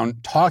go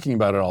around talking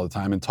about it all the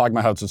time and talking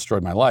about how it's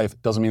destroyed my life.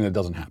 It doesn't mean that it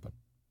doesn't happen.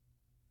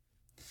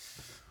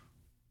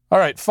 All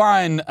right,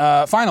 fine.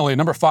 Finally,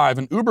 number 5,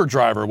 an Uber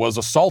driver was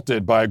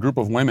assaulted by a group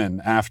of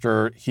women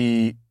after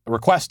he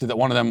requested that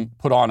one of them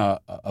put on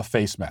a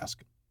face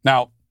mask.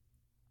 Now,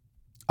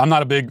 I'm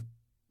not a big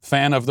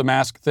fan of the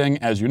mask thing,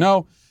 as you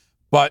know,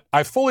 but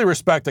I fully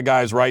respect a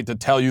guy's right to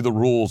tell you the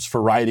rules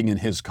for riding in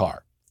his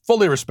car.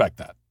 Fully respect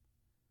that.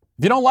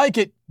 If you don't like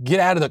it, get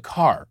out of the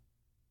car.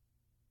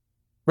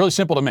 Really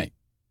simple to me.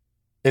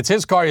 It's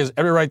his car. He has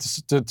every right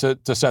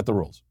to set the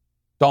rules.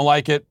 Don't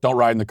like it, don't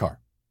ride in the car.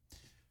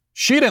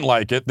 She didn't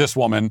like it, this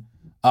woman,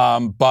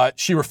 but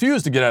she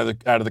refused to get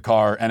out of the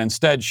car, and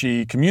instead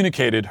she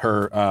communicated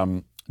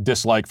her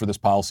dislike for this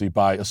policy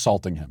by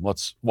assaulting him.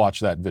 Let's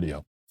watch that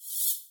video.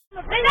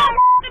 I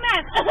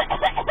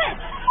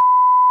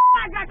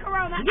got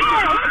corona. What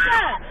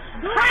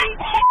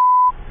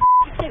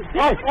you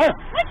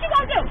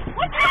gonna do?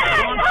 What you gonna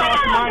do?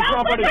 My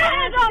property. Now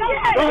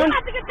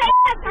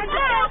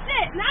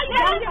you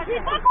get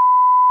beat.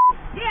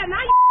 Yeah,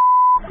 now you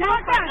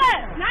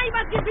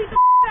about to get beat.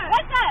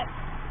 What's up?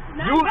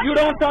 You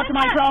don't touch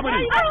my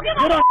property. You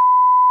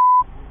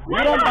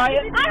don't buy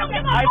it. I don't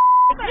give a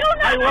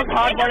I work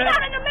hard for it.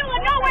 Out in the middle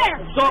of nowhere.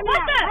 So what's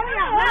up?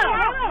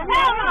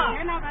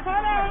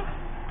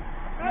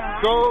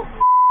 So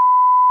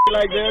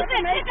like this. Kick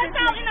us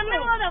out in the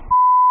middle of the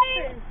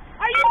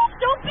Are you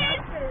stupid?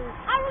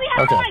 I really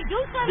have to do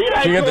something.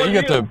 You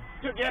get the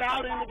to get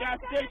out in the gas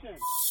station.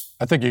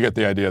 I think you get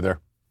the idea there.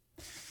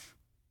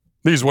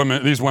 These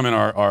women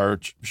are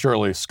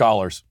surely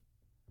scholars.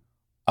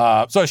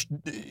 So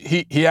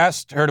he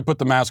asked her to put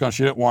the mask on.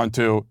 She didn't want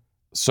to,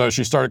 so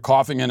she started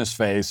coughing in his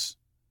face,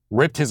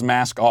 ripped his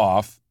mask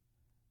off,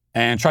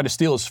 and tried to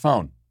steal his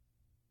phone.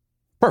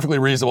 Perfectly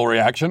reasonable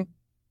reaction,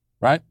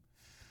 right?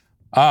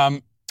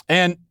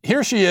 And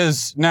here she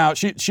is now.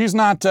 She's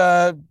not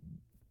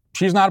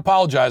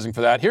apologizing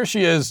for that. Here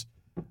she is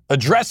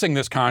addressing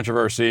this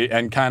controversy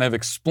and kind of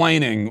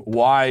explaining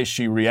why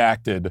she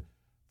reacted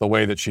the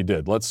way that she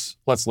did. Let's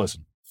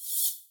listen.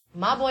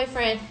 My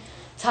boyfriend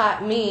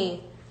taught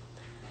me,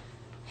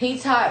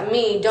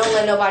 don't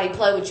let nobody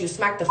play with you,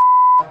 smack the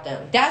out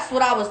them. That's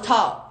what I was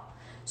taught.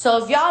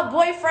 So if y'all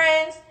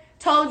boyfriends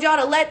told y'all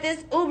to let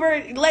this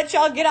Uber, let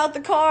y'all get out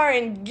the car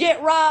and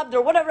get robbed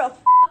or whatever the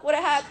would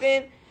have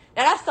happened,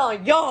 now that's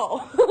on y'all.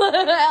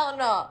 Hell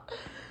no.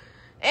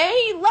 And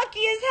he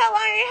lucky as hell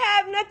I ain't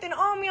have nothing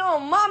on me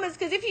on mamas,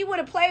 because if he would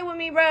have played with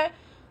me, bruh,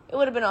 it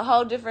would have been a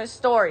whole different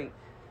story.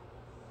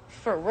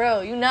 For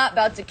real, you not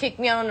about to kick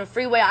me out on the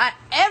freeway.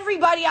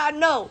 Everybody I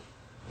know,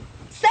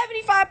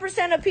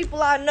 75% of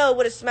people I know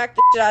would have smacked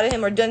the shit out of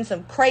him or done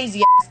some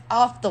crazy ass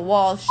off the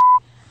wall shit.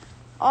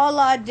 All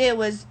I did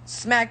was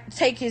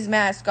take his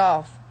mask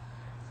off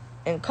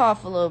and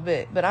cough a little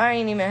bit, but I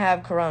ain't even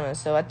have corona.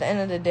 So at the end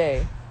of the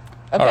day,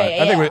 okay. All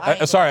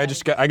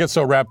right. I get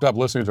so wrapped up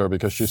listening to her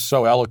because she's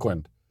so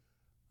eloquent,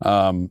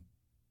 and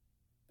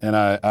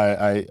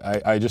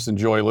I just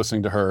enjoy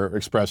listening to her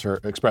express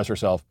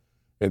herself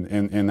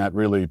in that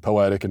really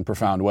poetic and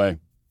profound way.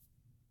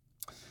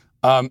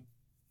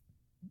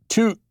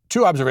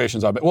 Two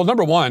observations of it. Well,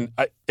 number one,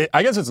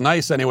 I guess it's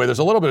nice anyway. There's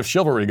a little bit of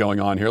chivalry going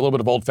on here, a little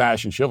bit of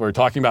old-fashioned chivalry,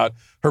 talking about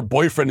her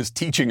boyfriend is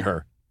teaching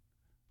her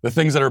the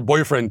things that her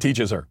boyfriend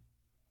teaches her.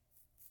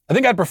 I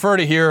think I'd prefer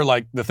to hear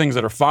like the things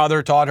that her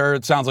father taught her.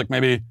 It sounds like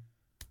maybe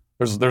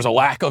there's a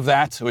lack of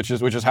that, which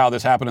is how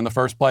this happened in the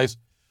first place.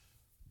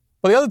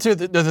 But the other two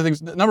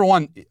things, number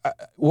one,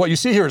 what you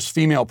see here is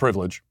female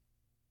privilege.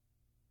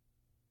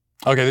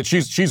 Okay, that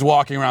she's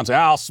walking around saying,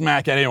 I'll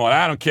smack anyone.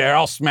 I don't care.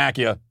 I'll smack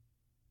you.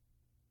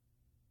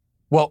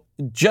 Well,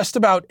 just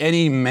about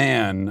any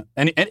man,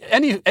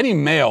 any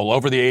male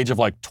over the age of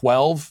like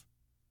 12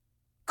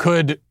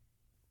 could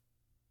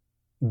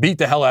beat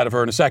the hell out of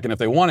her in a second if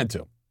they wanted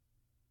to.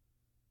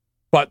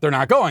 But they're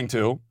not going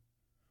to,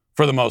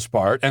 for the most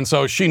part. And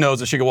so she knows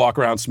that she can walk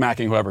around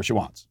smacking whoever she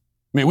wants.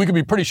 I mean, we could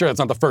be pretty sure that's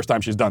not the first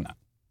time she's done that.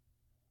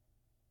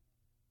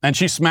 And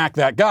she smacked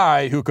that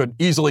guy who could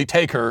easily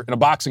take her in a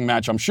boxing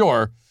match, I'm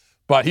sure,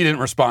 but he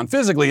didn't respond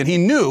physically. And he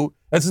knew,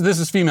 this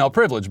is female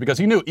privilege, because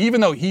he knew, even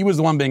though he was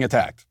the one being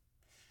attacked,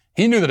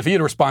 he knew that if he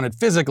had responded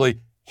physically,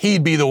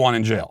 he'd be the one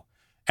in jail.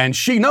 And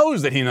she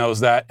knows that he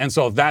knows that, and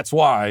so that's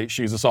why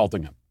she's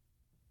assaulting him.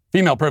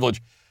 Female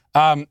privilege.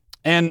 And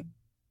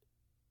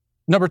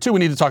number two, we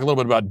need to talk a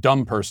little bit about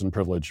dumb person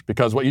privilege,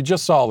 because what you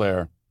just saw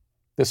there,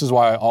 this is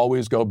why I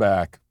always go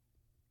back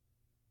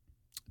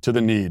to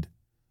the need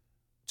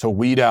to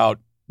weed out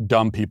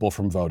dumb people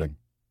from voting.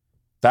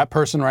 That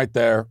person right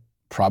there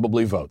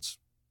probably votes.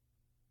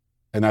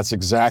 And that's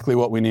exactly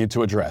what we need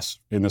to address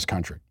in this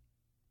country.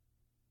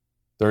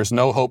 There is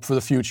no hope for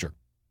the future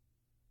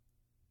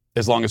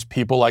as long as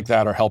people like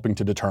that are helping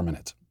to determine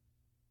it.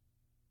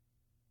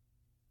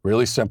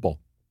 Really simple.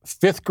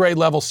 5th grade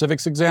level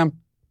civics exam,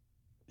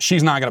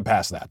 she's not going to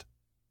pass that.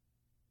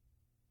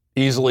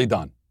 Easily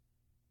done.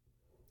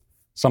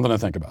 Something to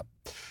think about.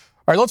 All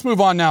right, let's move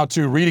on now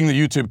to reading the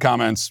YouTube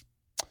comments.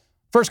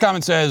 First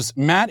comment says,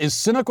 Matt is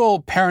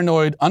cynical,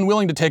 paranoid,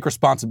 unwilling to take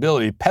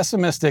responsibility,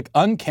 pessimistic,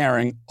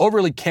 uncaring,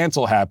 overly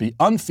cancel happy,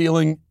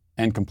 unfeeling,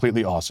 and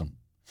completely awesome.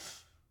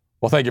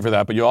 Well, thank you for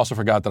that, but you also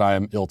forgot that I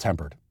am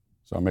ill-tempered.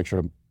 So make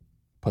sure to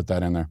put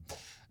that in there.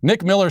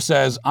 Nick Miller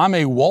says, I'm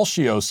a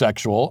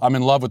Walshiosexual. I'm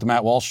in love with the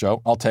Matt Walsh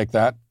Show. I'll take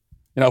that.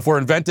 You know, if we're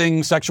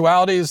inventing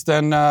sexualities,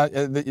 then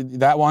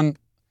that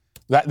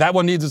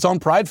one needs its own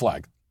pride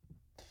flag.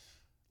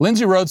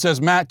 Lindsay Rhodes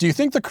says, Matt, do you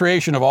think the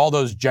creation of all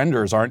those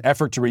genders are an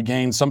effort to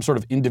regain some sort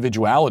of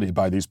individuality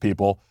by these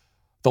people?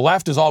 the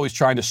left is always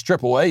trying to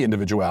strip away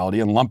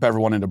individuality and lump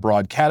everyone into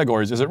broad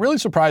categories. Is it really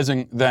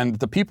surprising then that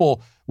the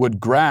people would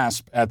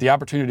grasp at the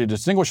opportunity to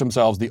distinguish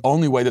themselves the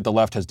only way that the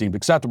left has deemed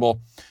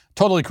acceptable?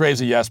 Totally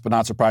crazy, yes, but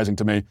not surprising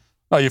to me.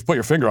 Oh, you've put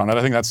your finger on it.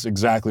 I think that's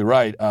exactly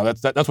right.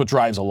 That's what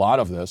drives a lot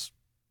of this.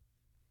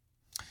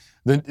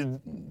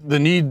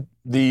 The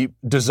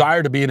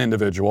desire to be an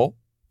individual,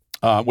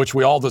 which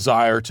we all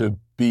desire to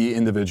be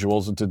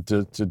individuals and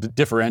to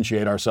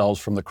differentiate ourselves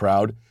from the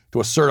crowd, to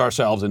assert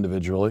ourselves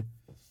individually.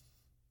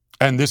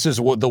 And this is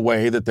the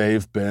way that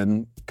they've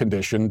been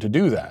conditioned to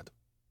do that.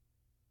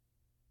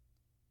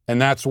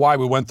 And that's why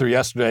we went through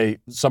yesterday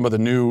some of the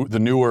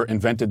newer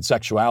invented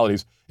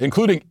sexualities,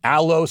 including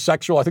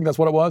allosexual. I think that's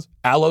what it was.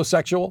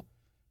 Allosexual.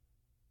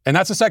 And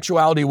that's a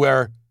sexuality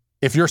where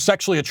if you're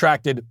sexually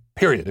attracted,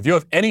 period, if you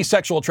have any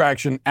sexual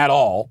attraction at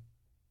all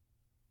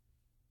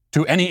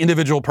to any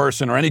individual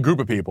person or any group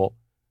of people,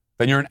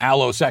 then you're an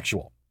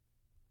allosexual.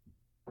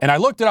 And I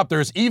looked it up.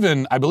 There's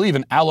even, I believe,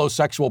 an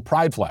allosexual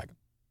pride flag.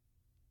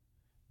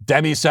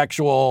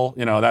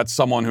 Demisexual, that's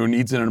someone who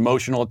needs an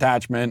emotional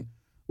attachment,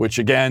 which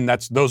again,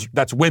 that's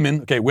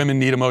women. Okay, women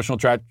need emotional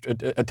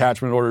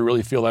attachment in order to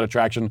really feel that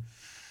attraction.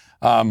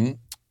 And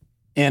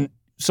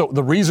so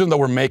the reason that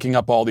we're making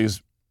up all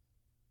these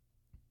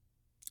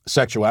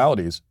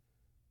sexualities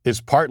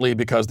is partly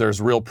because there's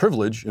real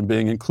privilege in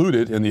being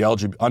included in the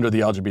under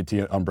the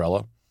LGBT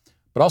umbrella,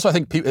 but also I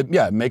think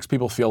it makes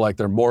people feel like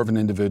they're more of an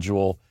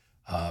individual.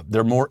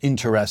 They're more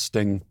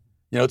interesting.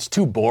 It's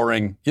too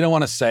boring. You don't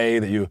want to say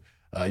that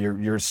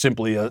you're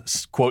simply a,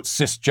 quote,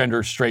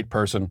 cisgender straight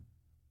person.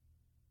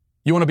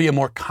 You want to be a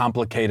more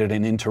complicated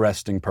and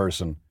interesting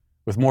person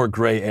with more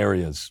gray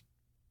areas.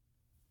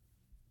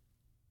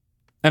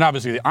 And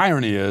obviously the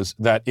irony is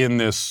that in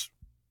this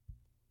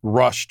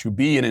rush to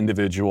be an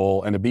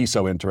individual and to be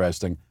so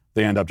interesting,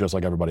 they end up just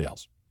like everybody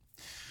else.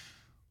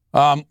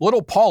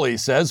 Little Paulie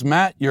says,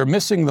 Matt, you're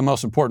missing the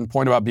most important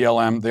point about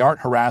BLM. They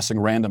aren't harassing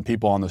random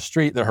people on the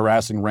street. They're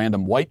harassing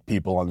random white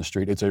people on the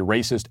street. It's a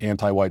racist,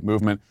 anti-white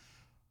movement.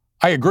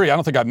 I agree. I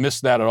don't think I've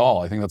missed that at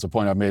all. I think that's a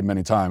point I've made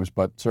many times,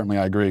 but certainly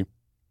I agree.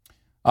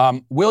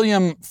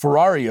 William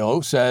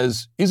Ferrario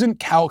says, isn't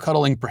cow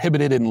cuddling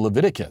prohibited in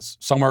Leviticus,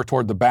 somewhere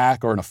toward the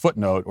back or in a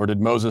footnote, or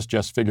did Moses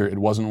just figure it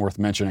wasn't worth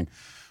mentioning?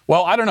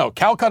 Well, I don't know.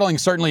 Cow cuddling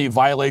certainly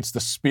violates the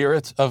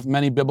spirit of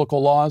many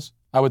biblical laws,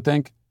 I would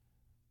think.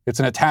 It's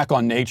an attack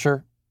on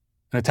nature,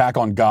 an attack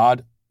on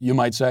God, you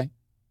might say.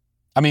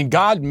 I mean,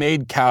 God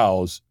made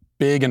cows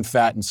big and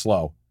fat and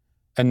slow,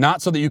 and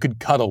not so that you could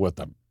cuddle with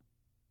them,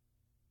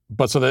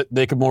 but so that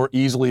they could more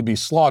easily be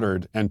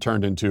slaughtered and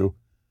turned into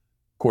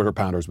quarter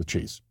pounders with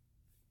cheese.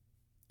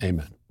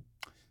 Amen.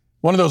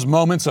 One of those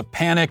moments of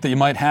panic that you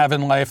might have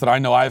in life that I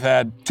know I've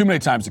had too many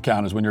times to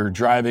count is when you're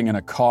driving in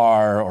a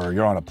car or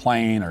you're on a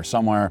plane or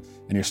somewhere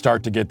and you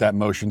start to get that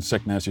motion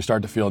sickness, you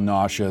start to feel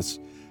nauseous,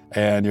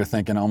 and you're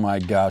thinking, oh my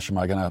gosh, am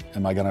I gonna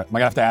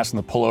have to ask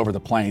them to pull over the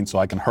plane so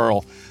I can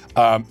hurl?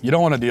 You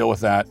don't want to deal with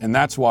that, and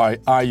that's why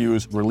I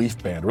use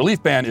Relief Band.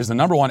 Relief Band is the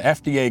 #1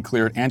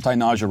 FDA-cleared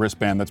anti-nausea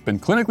wristband that's been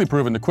clinically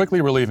proven to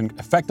quickly relieve and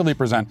effectively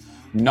prevent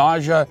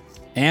nausea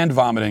and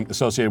vomiting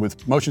associated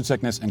with motion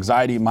sickness,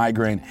 anxiety,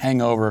 migraine,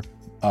 hangover,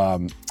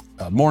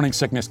 morning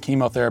sickness,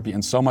 chemotherapy,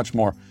 and so much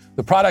more.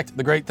 The product,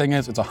 the great thing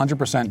is, it's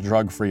 100%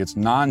 drug-free. It's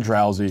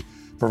non-drowsy,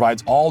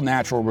 provides all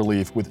natural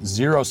relief with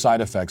zero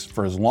side effects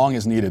for as long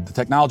as needed. The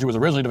technology was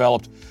originally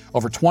developed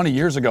over 20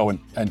 years ago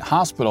in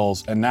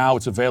hospitals, and now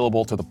it's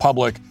available to the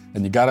public,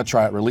 and you gotta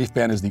try it. Relief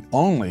Band is the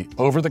only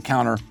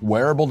over-the-counter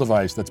wearable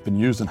device that's been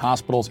used in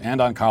hospitals and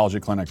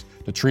oncology clinics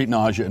to treat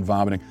nausea and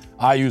vomiting.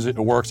 I use it,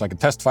 it works, I can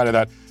testify to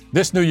that.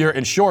 This new year,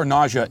 ensure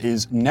nausea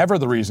is never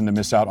the reason to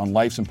miss out on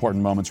life's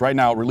important moments. Right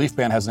now, Relief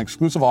Band has an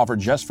exclusive offer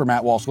just for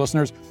Matt Walsh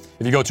listeners.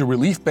 If you go to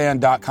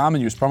reliefband.com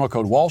and use promo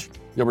code Walsh,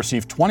 you'll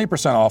receive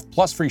 20% off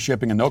plus free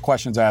shipping and no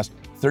questions asked,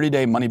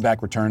 30-day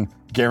money-back return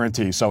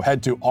guarantee. So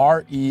head to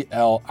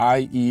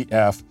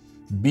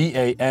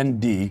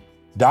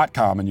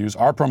reliefband.com and use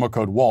our promo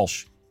code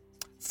Walsh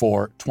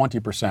for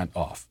 20%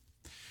 off.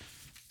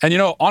 And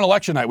on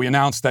election night, we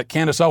announced that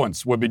Candace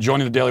Owens would be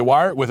joining the Daily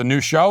Wire with a new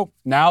show.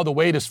 Now the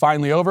wait is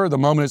finally over. The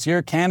moment is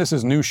here.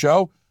 Candace's new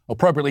show,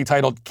 appropriately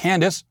titled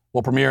Candace,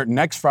 will premiere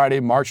next Friday,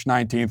 March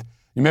 19th.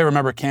 You may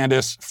remember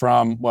Candace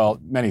from, well,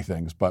 many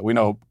things, but we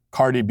know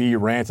Cardi B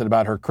ranted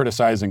about her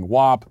criticizing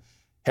WAP.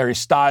 Harry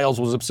Styles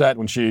was upset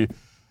when she,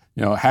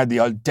 had the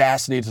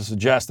audacity to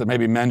suggest that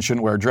maybe men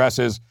shouldn't wear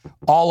dresses.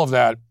 All of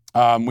that.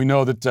 We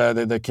know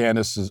that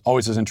Candace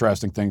always has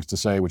interesting things to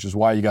say, which is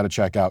why you got to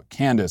check out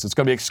Candace. It's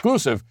going to be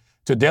exclusive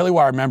to Daily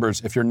Wire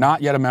members. If you're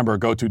not yet a member,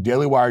 go to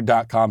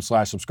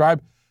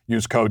dailywire.com/subscribe.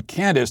 Use code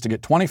Candace to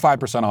get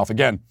 25% off.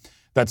 Again,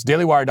 that's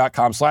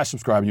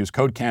dailywire.com/subscribe. Use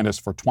code Candace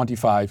for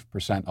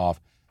 25%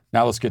 off.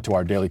 Now let's get to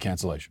our daily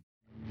cancellation.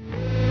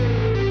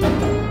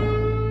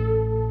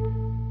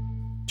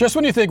 Just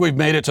when you think we've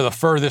made it to the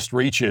furthest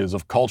reaches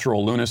of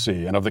cultural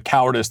lunacy and of the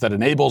cowardice that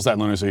enables that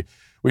lunacy,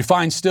 we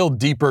find still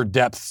deeper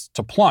depths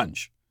to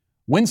plunge.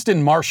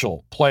 Winston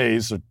Marshall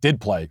did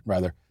play,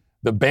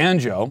 the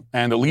banjo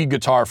and the lead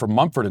guitar for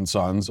Mumford &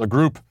 Sons, a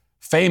group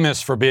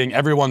famous for being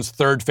everyone's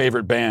third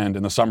favorite band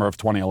in the summer of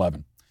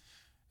 2011.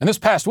 And this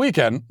past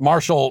weekend,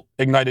 Marshall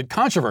ignited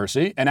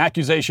controversy and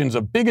accusations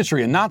of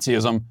bigotry and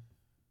Nazism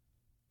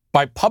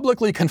by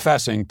publicly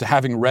confessing to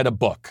having read a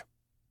book.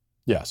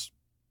 Yes.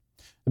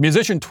 The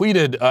musician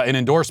tweeted an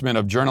endorsement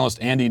of journalist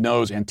Andy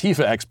Ngo's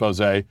Antifa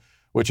expose,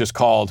 which is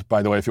called,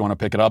 by the way, if you want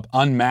to pick it up,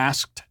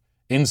 Unmasked: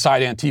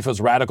 Inside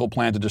Antifa's Radical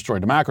Plan to Destroy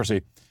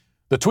Democracy.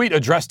 The tweet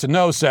addressed to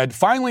Ngo said,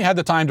 "Finally had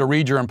the time to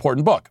read your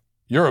important book.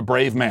 You're a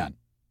brave man."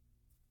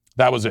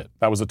 That was it.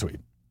 That was the tweet.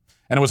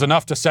 And it was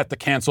enough to set the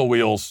cancel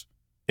wheels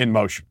in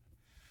motion.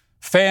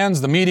 Fans,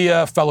 the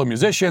media, fellow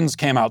musicians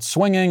came out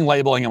swinging,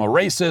 labeling him a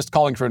racist,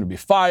 calling for him to be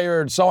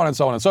fired, so on and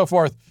so on and so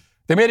forth.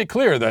 They made it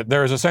clear that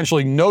there is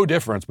essentially no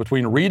difference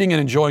between reading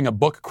and enjoying a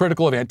book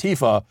critical of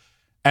Antifa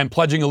and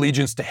pledging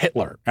allegiance to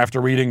Hitler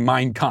after reading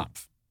Mein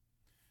Kampf.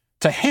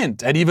 To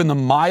hint at even the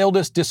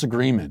mildest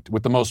disagreement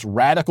with the most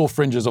radical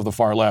fringes of the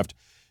far left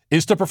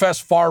is to profess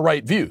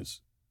far-right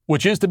views,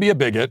 which is to be a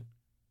bigot,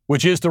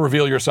 which is to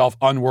reveal yourself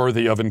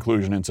unworthy of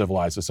inclusion in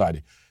civilized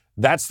society.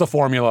 That's the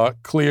formula,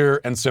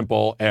 clear and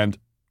simple and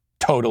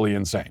totally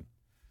insane.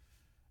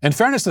 In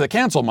fairness to the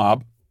cancel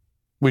mob,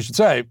 we should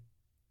say,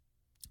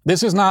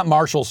 this is not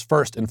Marshall's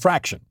first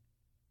infraction.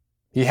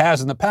 He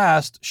has in the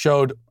past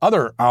showed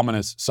other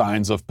ominous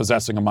signs of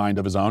possessing a mind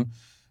of his own.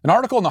 An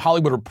article in the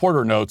Hollywood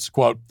Reporter notes,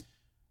 quote,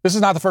 "This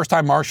is not the first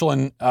time Marshall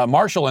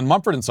and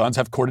Mumford & Sons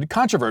have courted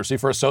controversy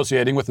for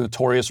associating with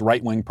notorious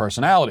right-wing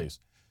personalities.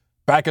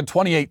 Back in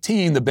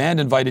 2018, the band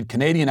invited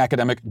Canadian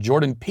academic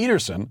Jordan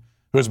Peterson,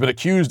 who has been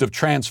accused of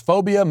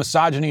transphobia,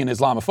 misogyny, and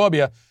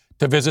Islamophobia,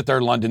 to visit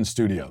their London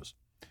studios.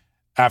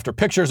 After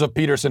pictures of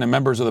Peterson and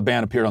members of the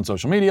band appeared on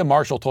social media,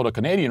 Marshall told a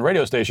Canadian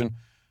radio station,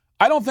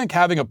 "I don't think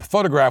having a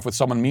photograph with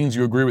someone means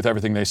you agree with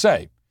everything they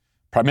say.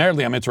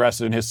 Primarily, I'm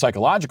interested in his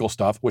psychological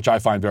stuff, which I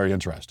find very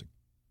interesting."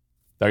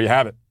 There you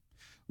have it.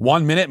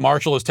 1 minute,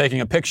 Marshall is taking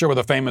a picture with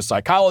a famous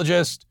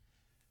psychologist.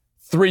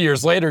 3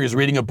 years later, he's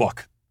reading a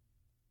book.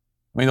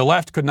 I mean, the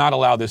left could not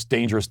allow this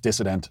dangerous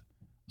dissident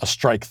a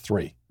strike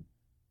 3.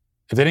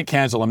 If they didn't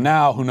cancel him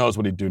now, who knows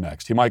what he'd do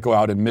next? He might go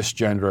out and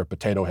misgender a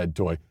potato head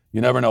toy.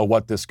 You never know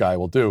what this guy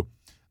will do.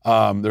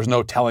 There's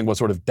no telling what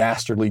sort of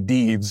dastardly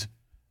deeds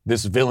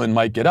this villain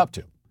might get up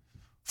to.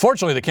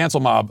 Fortunately, the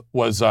cancel mob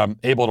was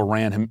able to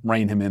rein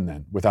him in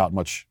then without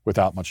much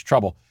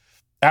trouble.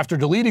 After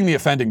deleting the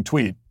offending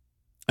tweet,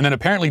 and then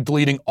apparently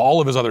deleting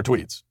all of his other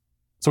tweets.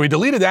 So he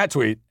deleted that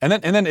tweet, and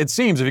then it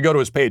seems, if you go to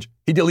his page,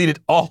 he deleted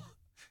all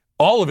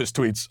of his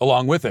tweets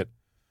along with it.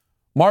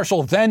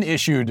 Marshall then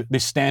issued the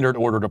standard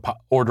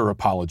order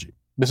apology.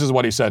 This is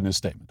what he said in his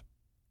statement.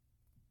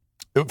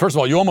 First of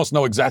all, you almost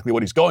know exactly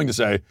what he's going to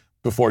say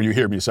before you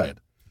hear me say it.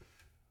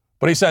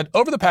 But he said,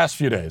 "Over the past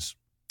few days,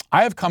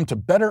 I have come to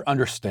better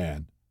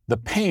understand the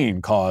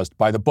pain caused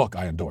by the book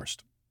I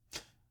endorsed.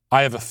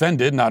 I have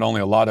offended not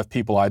only a lot of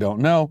people I don't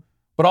know,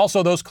 but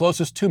also those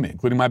closest to me,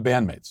 including my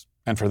bandmates.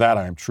 And for that,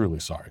 I am truly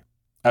sorry.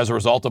 As a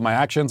result of my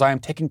actions, I am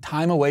taking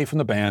time away from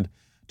the band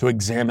to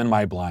examine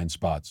my blind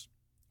spots.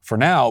 For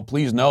now,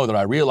 please know that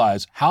I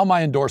realize how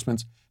my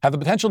endorsements have the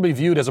potential to be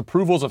viewed as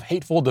approvals of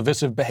hateful,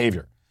 divisive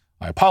behavior.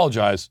 I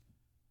apologize,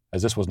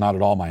 as this was not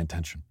at all my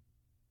intention."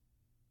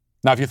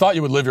 Now, if you thought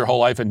you would live your whole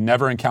life and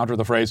never encounter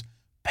the phrase,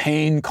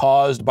 "pain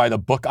caused by the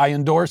book I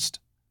endorsed,"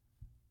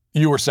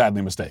 you were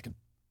sadly mistaken.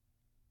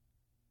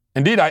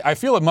 Indeed, I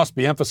feel it must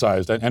be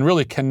emphasized, and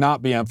really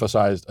cannot be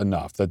emphasized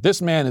enough, that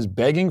this man is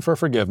begging for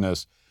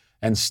forgiveness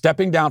and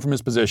stepping down from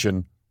his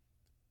position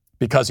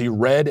because he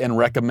read and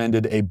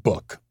recommended a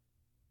book.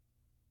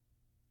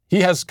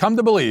 He has come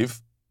to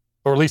believe,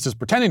 or at least is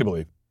pretending to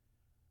believe,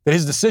 that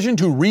his decision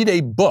to read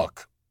a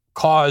book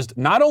caused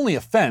not only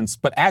offense,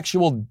 but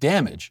actual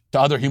damage to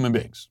other human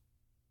beings.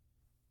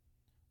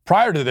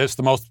 Prior to this,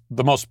 the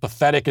most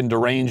pathetic and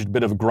deranged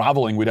bit of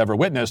groveling we'd ever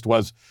witnessed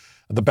was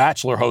The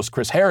Bachelor host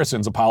Chris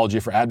Harrison's apology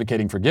for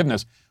advocating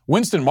forgiveness.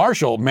 Winston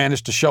Marshall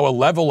managed to show a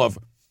level of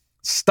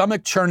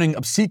stomach-churning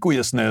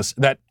obsequiousness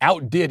that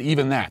outdid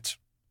even that.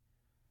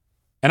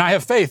 And I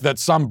have faith that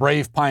some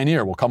brave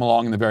pioneer will come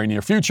along in the very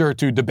near future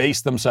to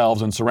debase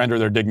themselves and surrender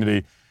their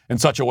dignity in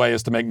such a way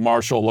as to make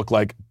Marshall look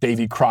like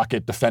Davy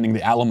Crockett defending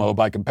the Alamo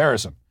by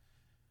comparison.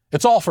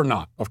 It's all for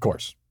naught, of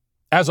course.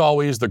 As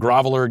always, the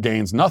groveler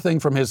gains nothing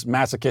from his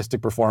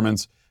masochistic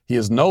performance. He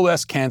is no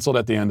less canceled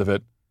at the end of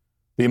it.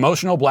 The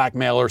emotional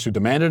blackmailers who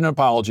demanded an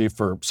apology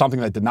for something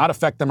that did not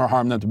affect them or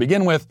harm them to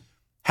begin with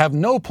have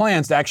no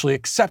plans to actually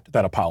accept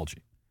that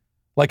apology.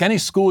 Like any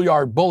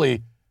schoolyard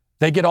bully,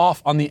 they get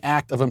off on the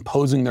act of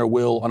imposing their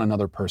will on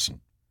another person.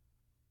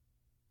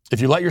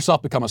 If you let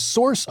yourself become a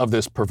source of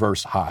this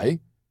perverse high,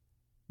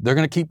 they're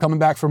going to keep coming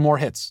back for more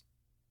hits.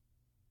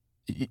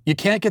 You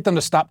can't get them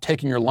to stop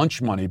taking your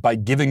lunch money by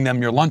giving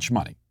them your lunch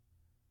money.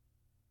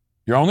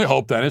 Your only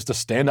hope then is to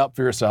stand up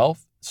for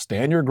yourself,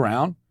 stand your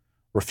ground,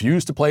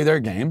 refuse to play their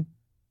game,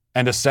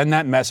 and to send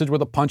that message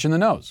with a punch in the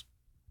nose.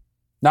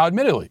 Now,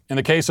 admittedly, in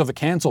the case of the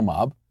cancel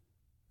mob,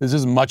 this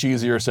is much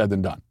easier said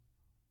than done.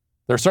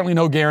 There's certainly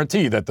no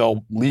guarantee that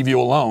they'll leave you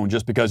alone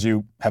just because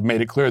you have made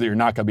it clear that you're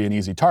not going to be an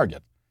easy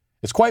target.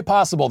 it's quite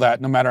possible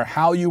that no matter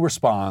how you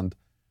respond,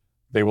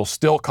 they will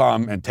still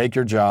come and take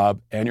your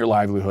job and your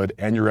livelihood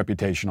and your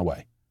reputation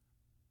away.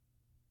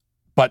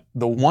 But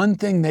the one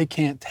thing they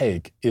can't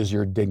take is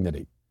your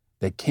dignity.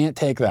 They can't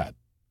take that.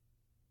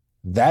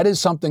 That is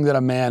something that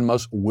a man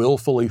must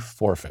willfully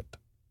forfeit.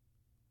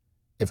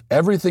 If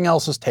everything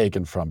else is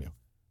taken from you,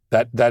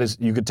 that is,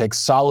 you could take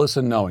solace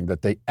in knowing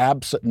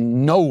that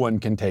no one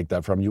can take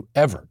that from you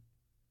ever.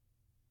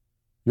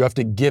 You have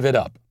to give it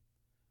up.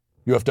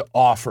 You have to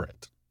offer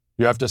it.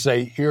 You have to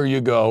say, here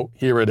you go,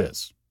 here it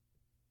is.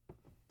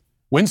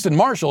 Winston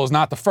Marshall is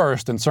not the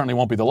first and certainly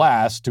won't be the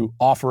last to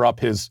offer up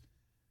his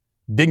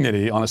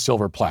dignity on a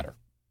silver platter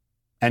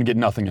and get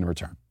nothing in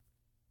return.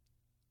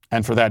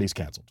 And for that, he's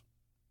canceled.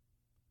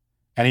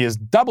 And he is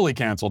doubly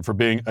canceled for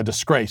being a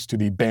disgrace to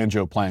the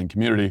banjo-playing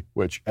community,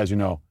 which, as you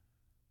know,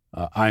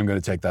 I'm going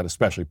to take that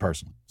especially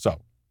personally. So,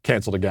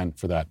 canceled again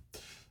for that.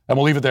 And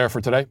we'll leave it there for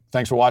today.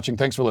 Thanks for watching.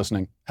 Thanks for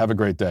listening. Have a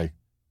great day.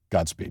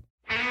 Godspeed.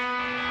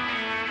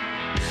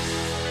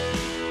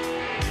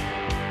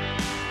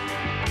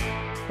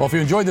 Well, if you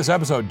enjoyed this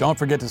episode, don't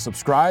forget to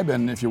subscribe.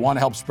 And if you want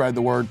to help spread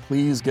the word,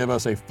 please give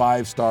us a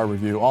 5-star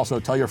review. Also,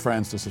 tell your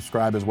friends to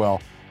subscribe as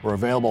well. We're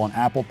available on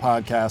Apple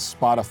Podcasts,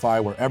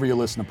 Spotify, wherever you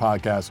listen to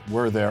podcasts,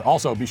 we're there.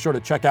 Also, be sure to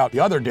check out the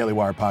other Daily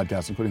Wire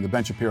podcasts, including The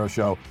Ben Shapiro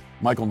Show,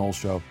 Michael Knowles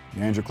Show,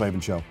 The Andrew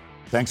Klavan Show.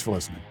 Thanks for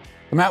listening.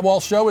 The Matt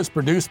Walsh Show is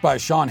produced by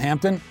Sean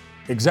Hampton,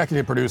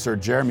 executive producer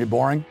Jeremy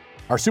Boring.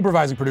 Our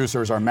supervising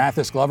producers are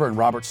Mathis Glover and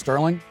Robert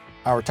Sterling.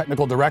 Our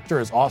technical director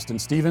is Austin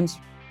Stevens.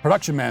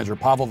 Production manager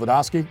Pavel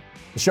Vodosky.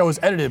 The show is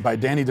edited by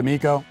Danny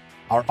D'Amico.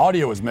 Our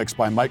audio is mixed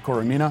by Mike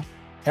Coromina.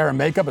 Hair and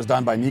makeup is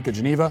done by Nika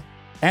Geneva.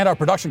 And our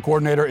production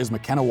coordinator is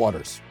McKenna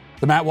Waters.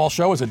 The Matt Walsh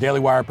Show is a Daily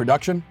Wire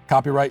production.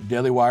 Copyright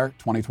Daily Wire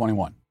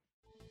 2021.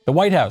 The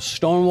White House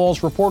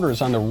stonewalls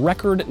reporters on the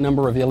record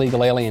number of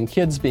illegal alien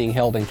kids being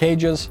held in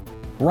cages.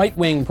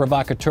 Right-wing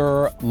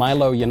provocateur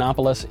Milo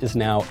Yiannapolous is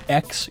now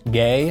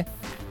ex-gay.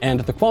 And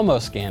the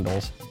Cuomo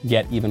scandals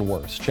get even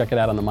worse. Check it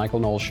out on The Michael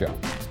Knowles Show.